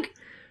watch it.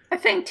 I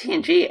think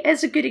TNG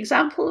is a good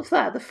example of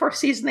that. The first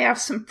season they have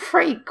some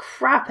pretty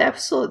crap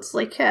episodes,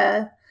 like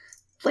the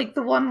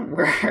one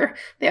where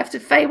they have to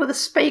fight with a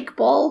spike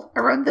ball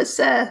around this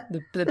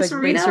the this big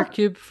arena. laser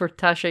cube for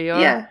Tasha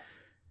Yar.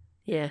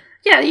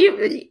 Yeah,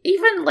 you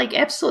even like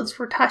episodes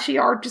where Tasha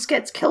Yar just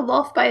gets killed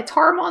off by a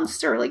tar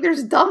monster. Like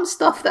there's dumb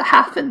stuff that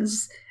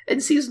happens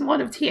in season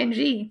 1 of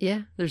TNG.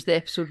 Yeah, there's the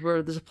episode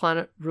where there's a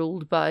planet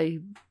ruled by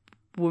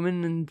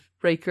women and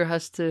Riker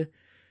has to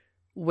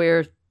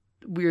wear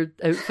weird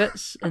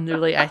outfits and they're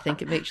like, I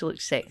think it makes you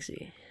look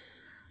sexy.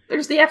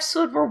 There's the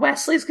episode where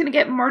Wesley's going to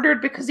get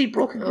murdered because he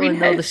broke a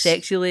greenhouse. And all the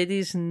sexy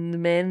ladies and the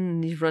men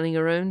and he's running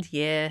around.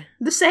 Yeah.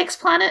 The sex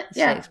planet.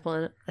 Sex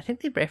planet. I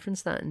think they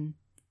referenced that in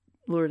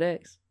Lower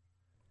Decks.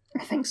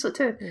 I think so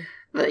too. Yeah.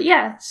 But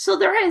yeah, so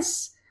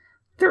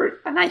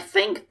and I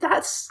think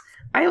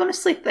I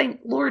honestly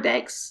think Lower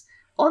Decks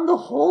on the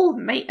whole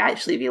might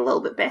actually be a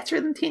little bit better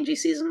than TNG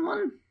season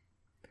 1.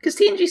 Because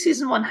TNG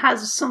Season 1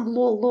 has some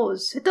low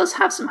lows. It does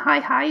have some high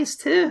highs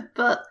too,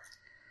 but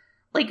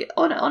like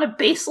on a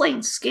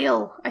baseline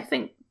scale, I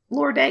think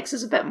Lower Decks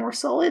is a bit more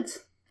solid.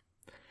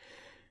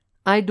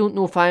 I don't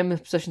know if I'm in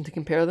a position to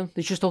compare them.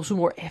 There's just also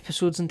more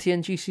episodes in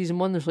TNG Season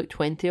 1. There's like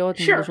 20 odd,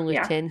 and there's only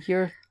 10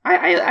 here.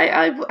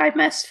 I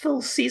miss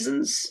full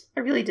seasons.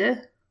 I really do.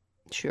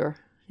 Sure,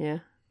 yeah.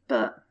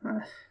 But,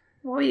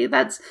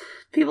 that's...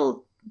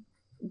 People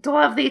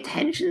don't have the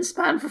attention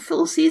span for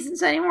full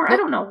seasons anymore. Nope. I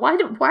don't know.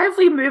 Why have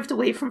we moved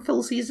away from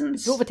full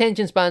seasons? Don't have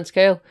attention spans,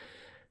 Kyle.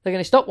 They're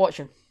going to stop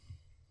watching.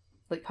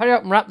 Like, hurry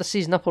up and wrap the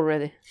season up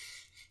already.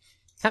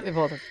 Can't be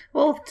bothered.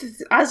 Well,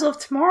 as of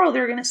tomorrow,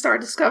 they're going to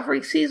start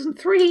Discovery Season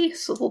 3,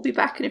 so we'll be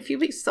back in a few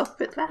weeks to talk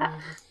about that.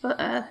 But,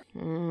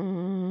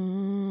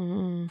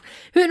 Who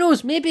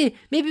knows? Maybe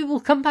we'll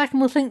come back and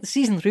we'll think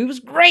Season 3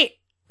 was great!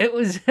 It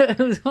was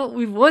what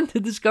we've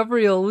wanted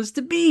Discovery always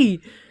to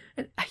be!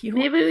 And,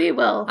 maybe we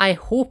will. I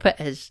hope it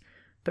is.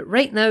 But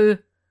right now,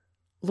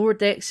 Lower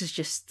Decks is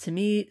just, to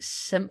me,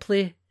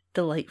 simply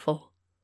delightful.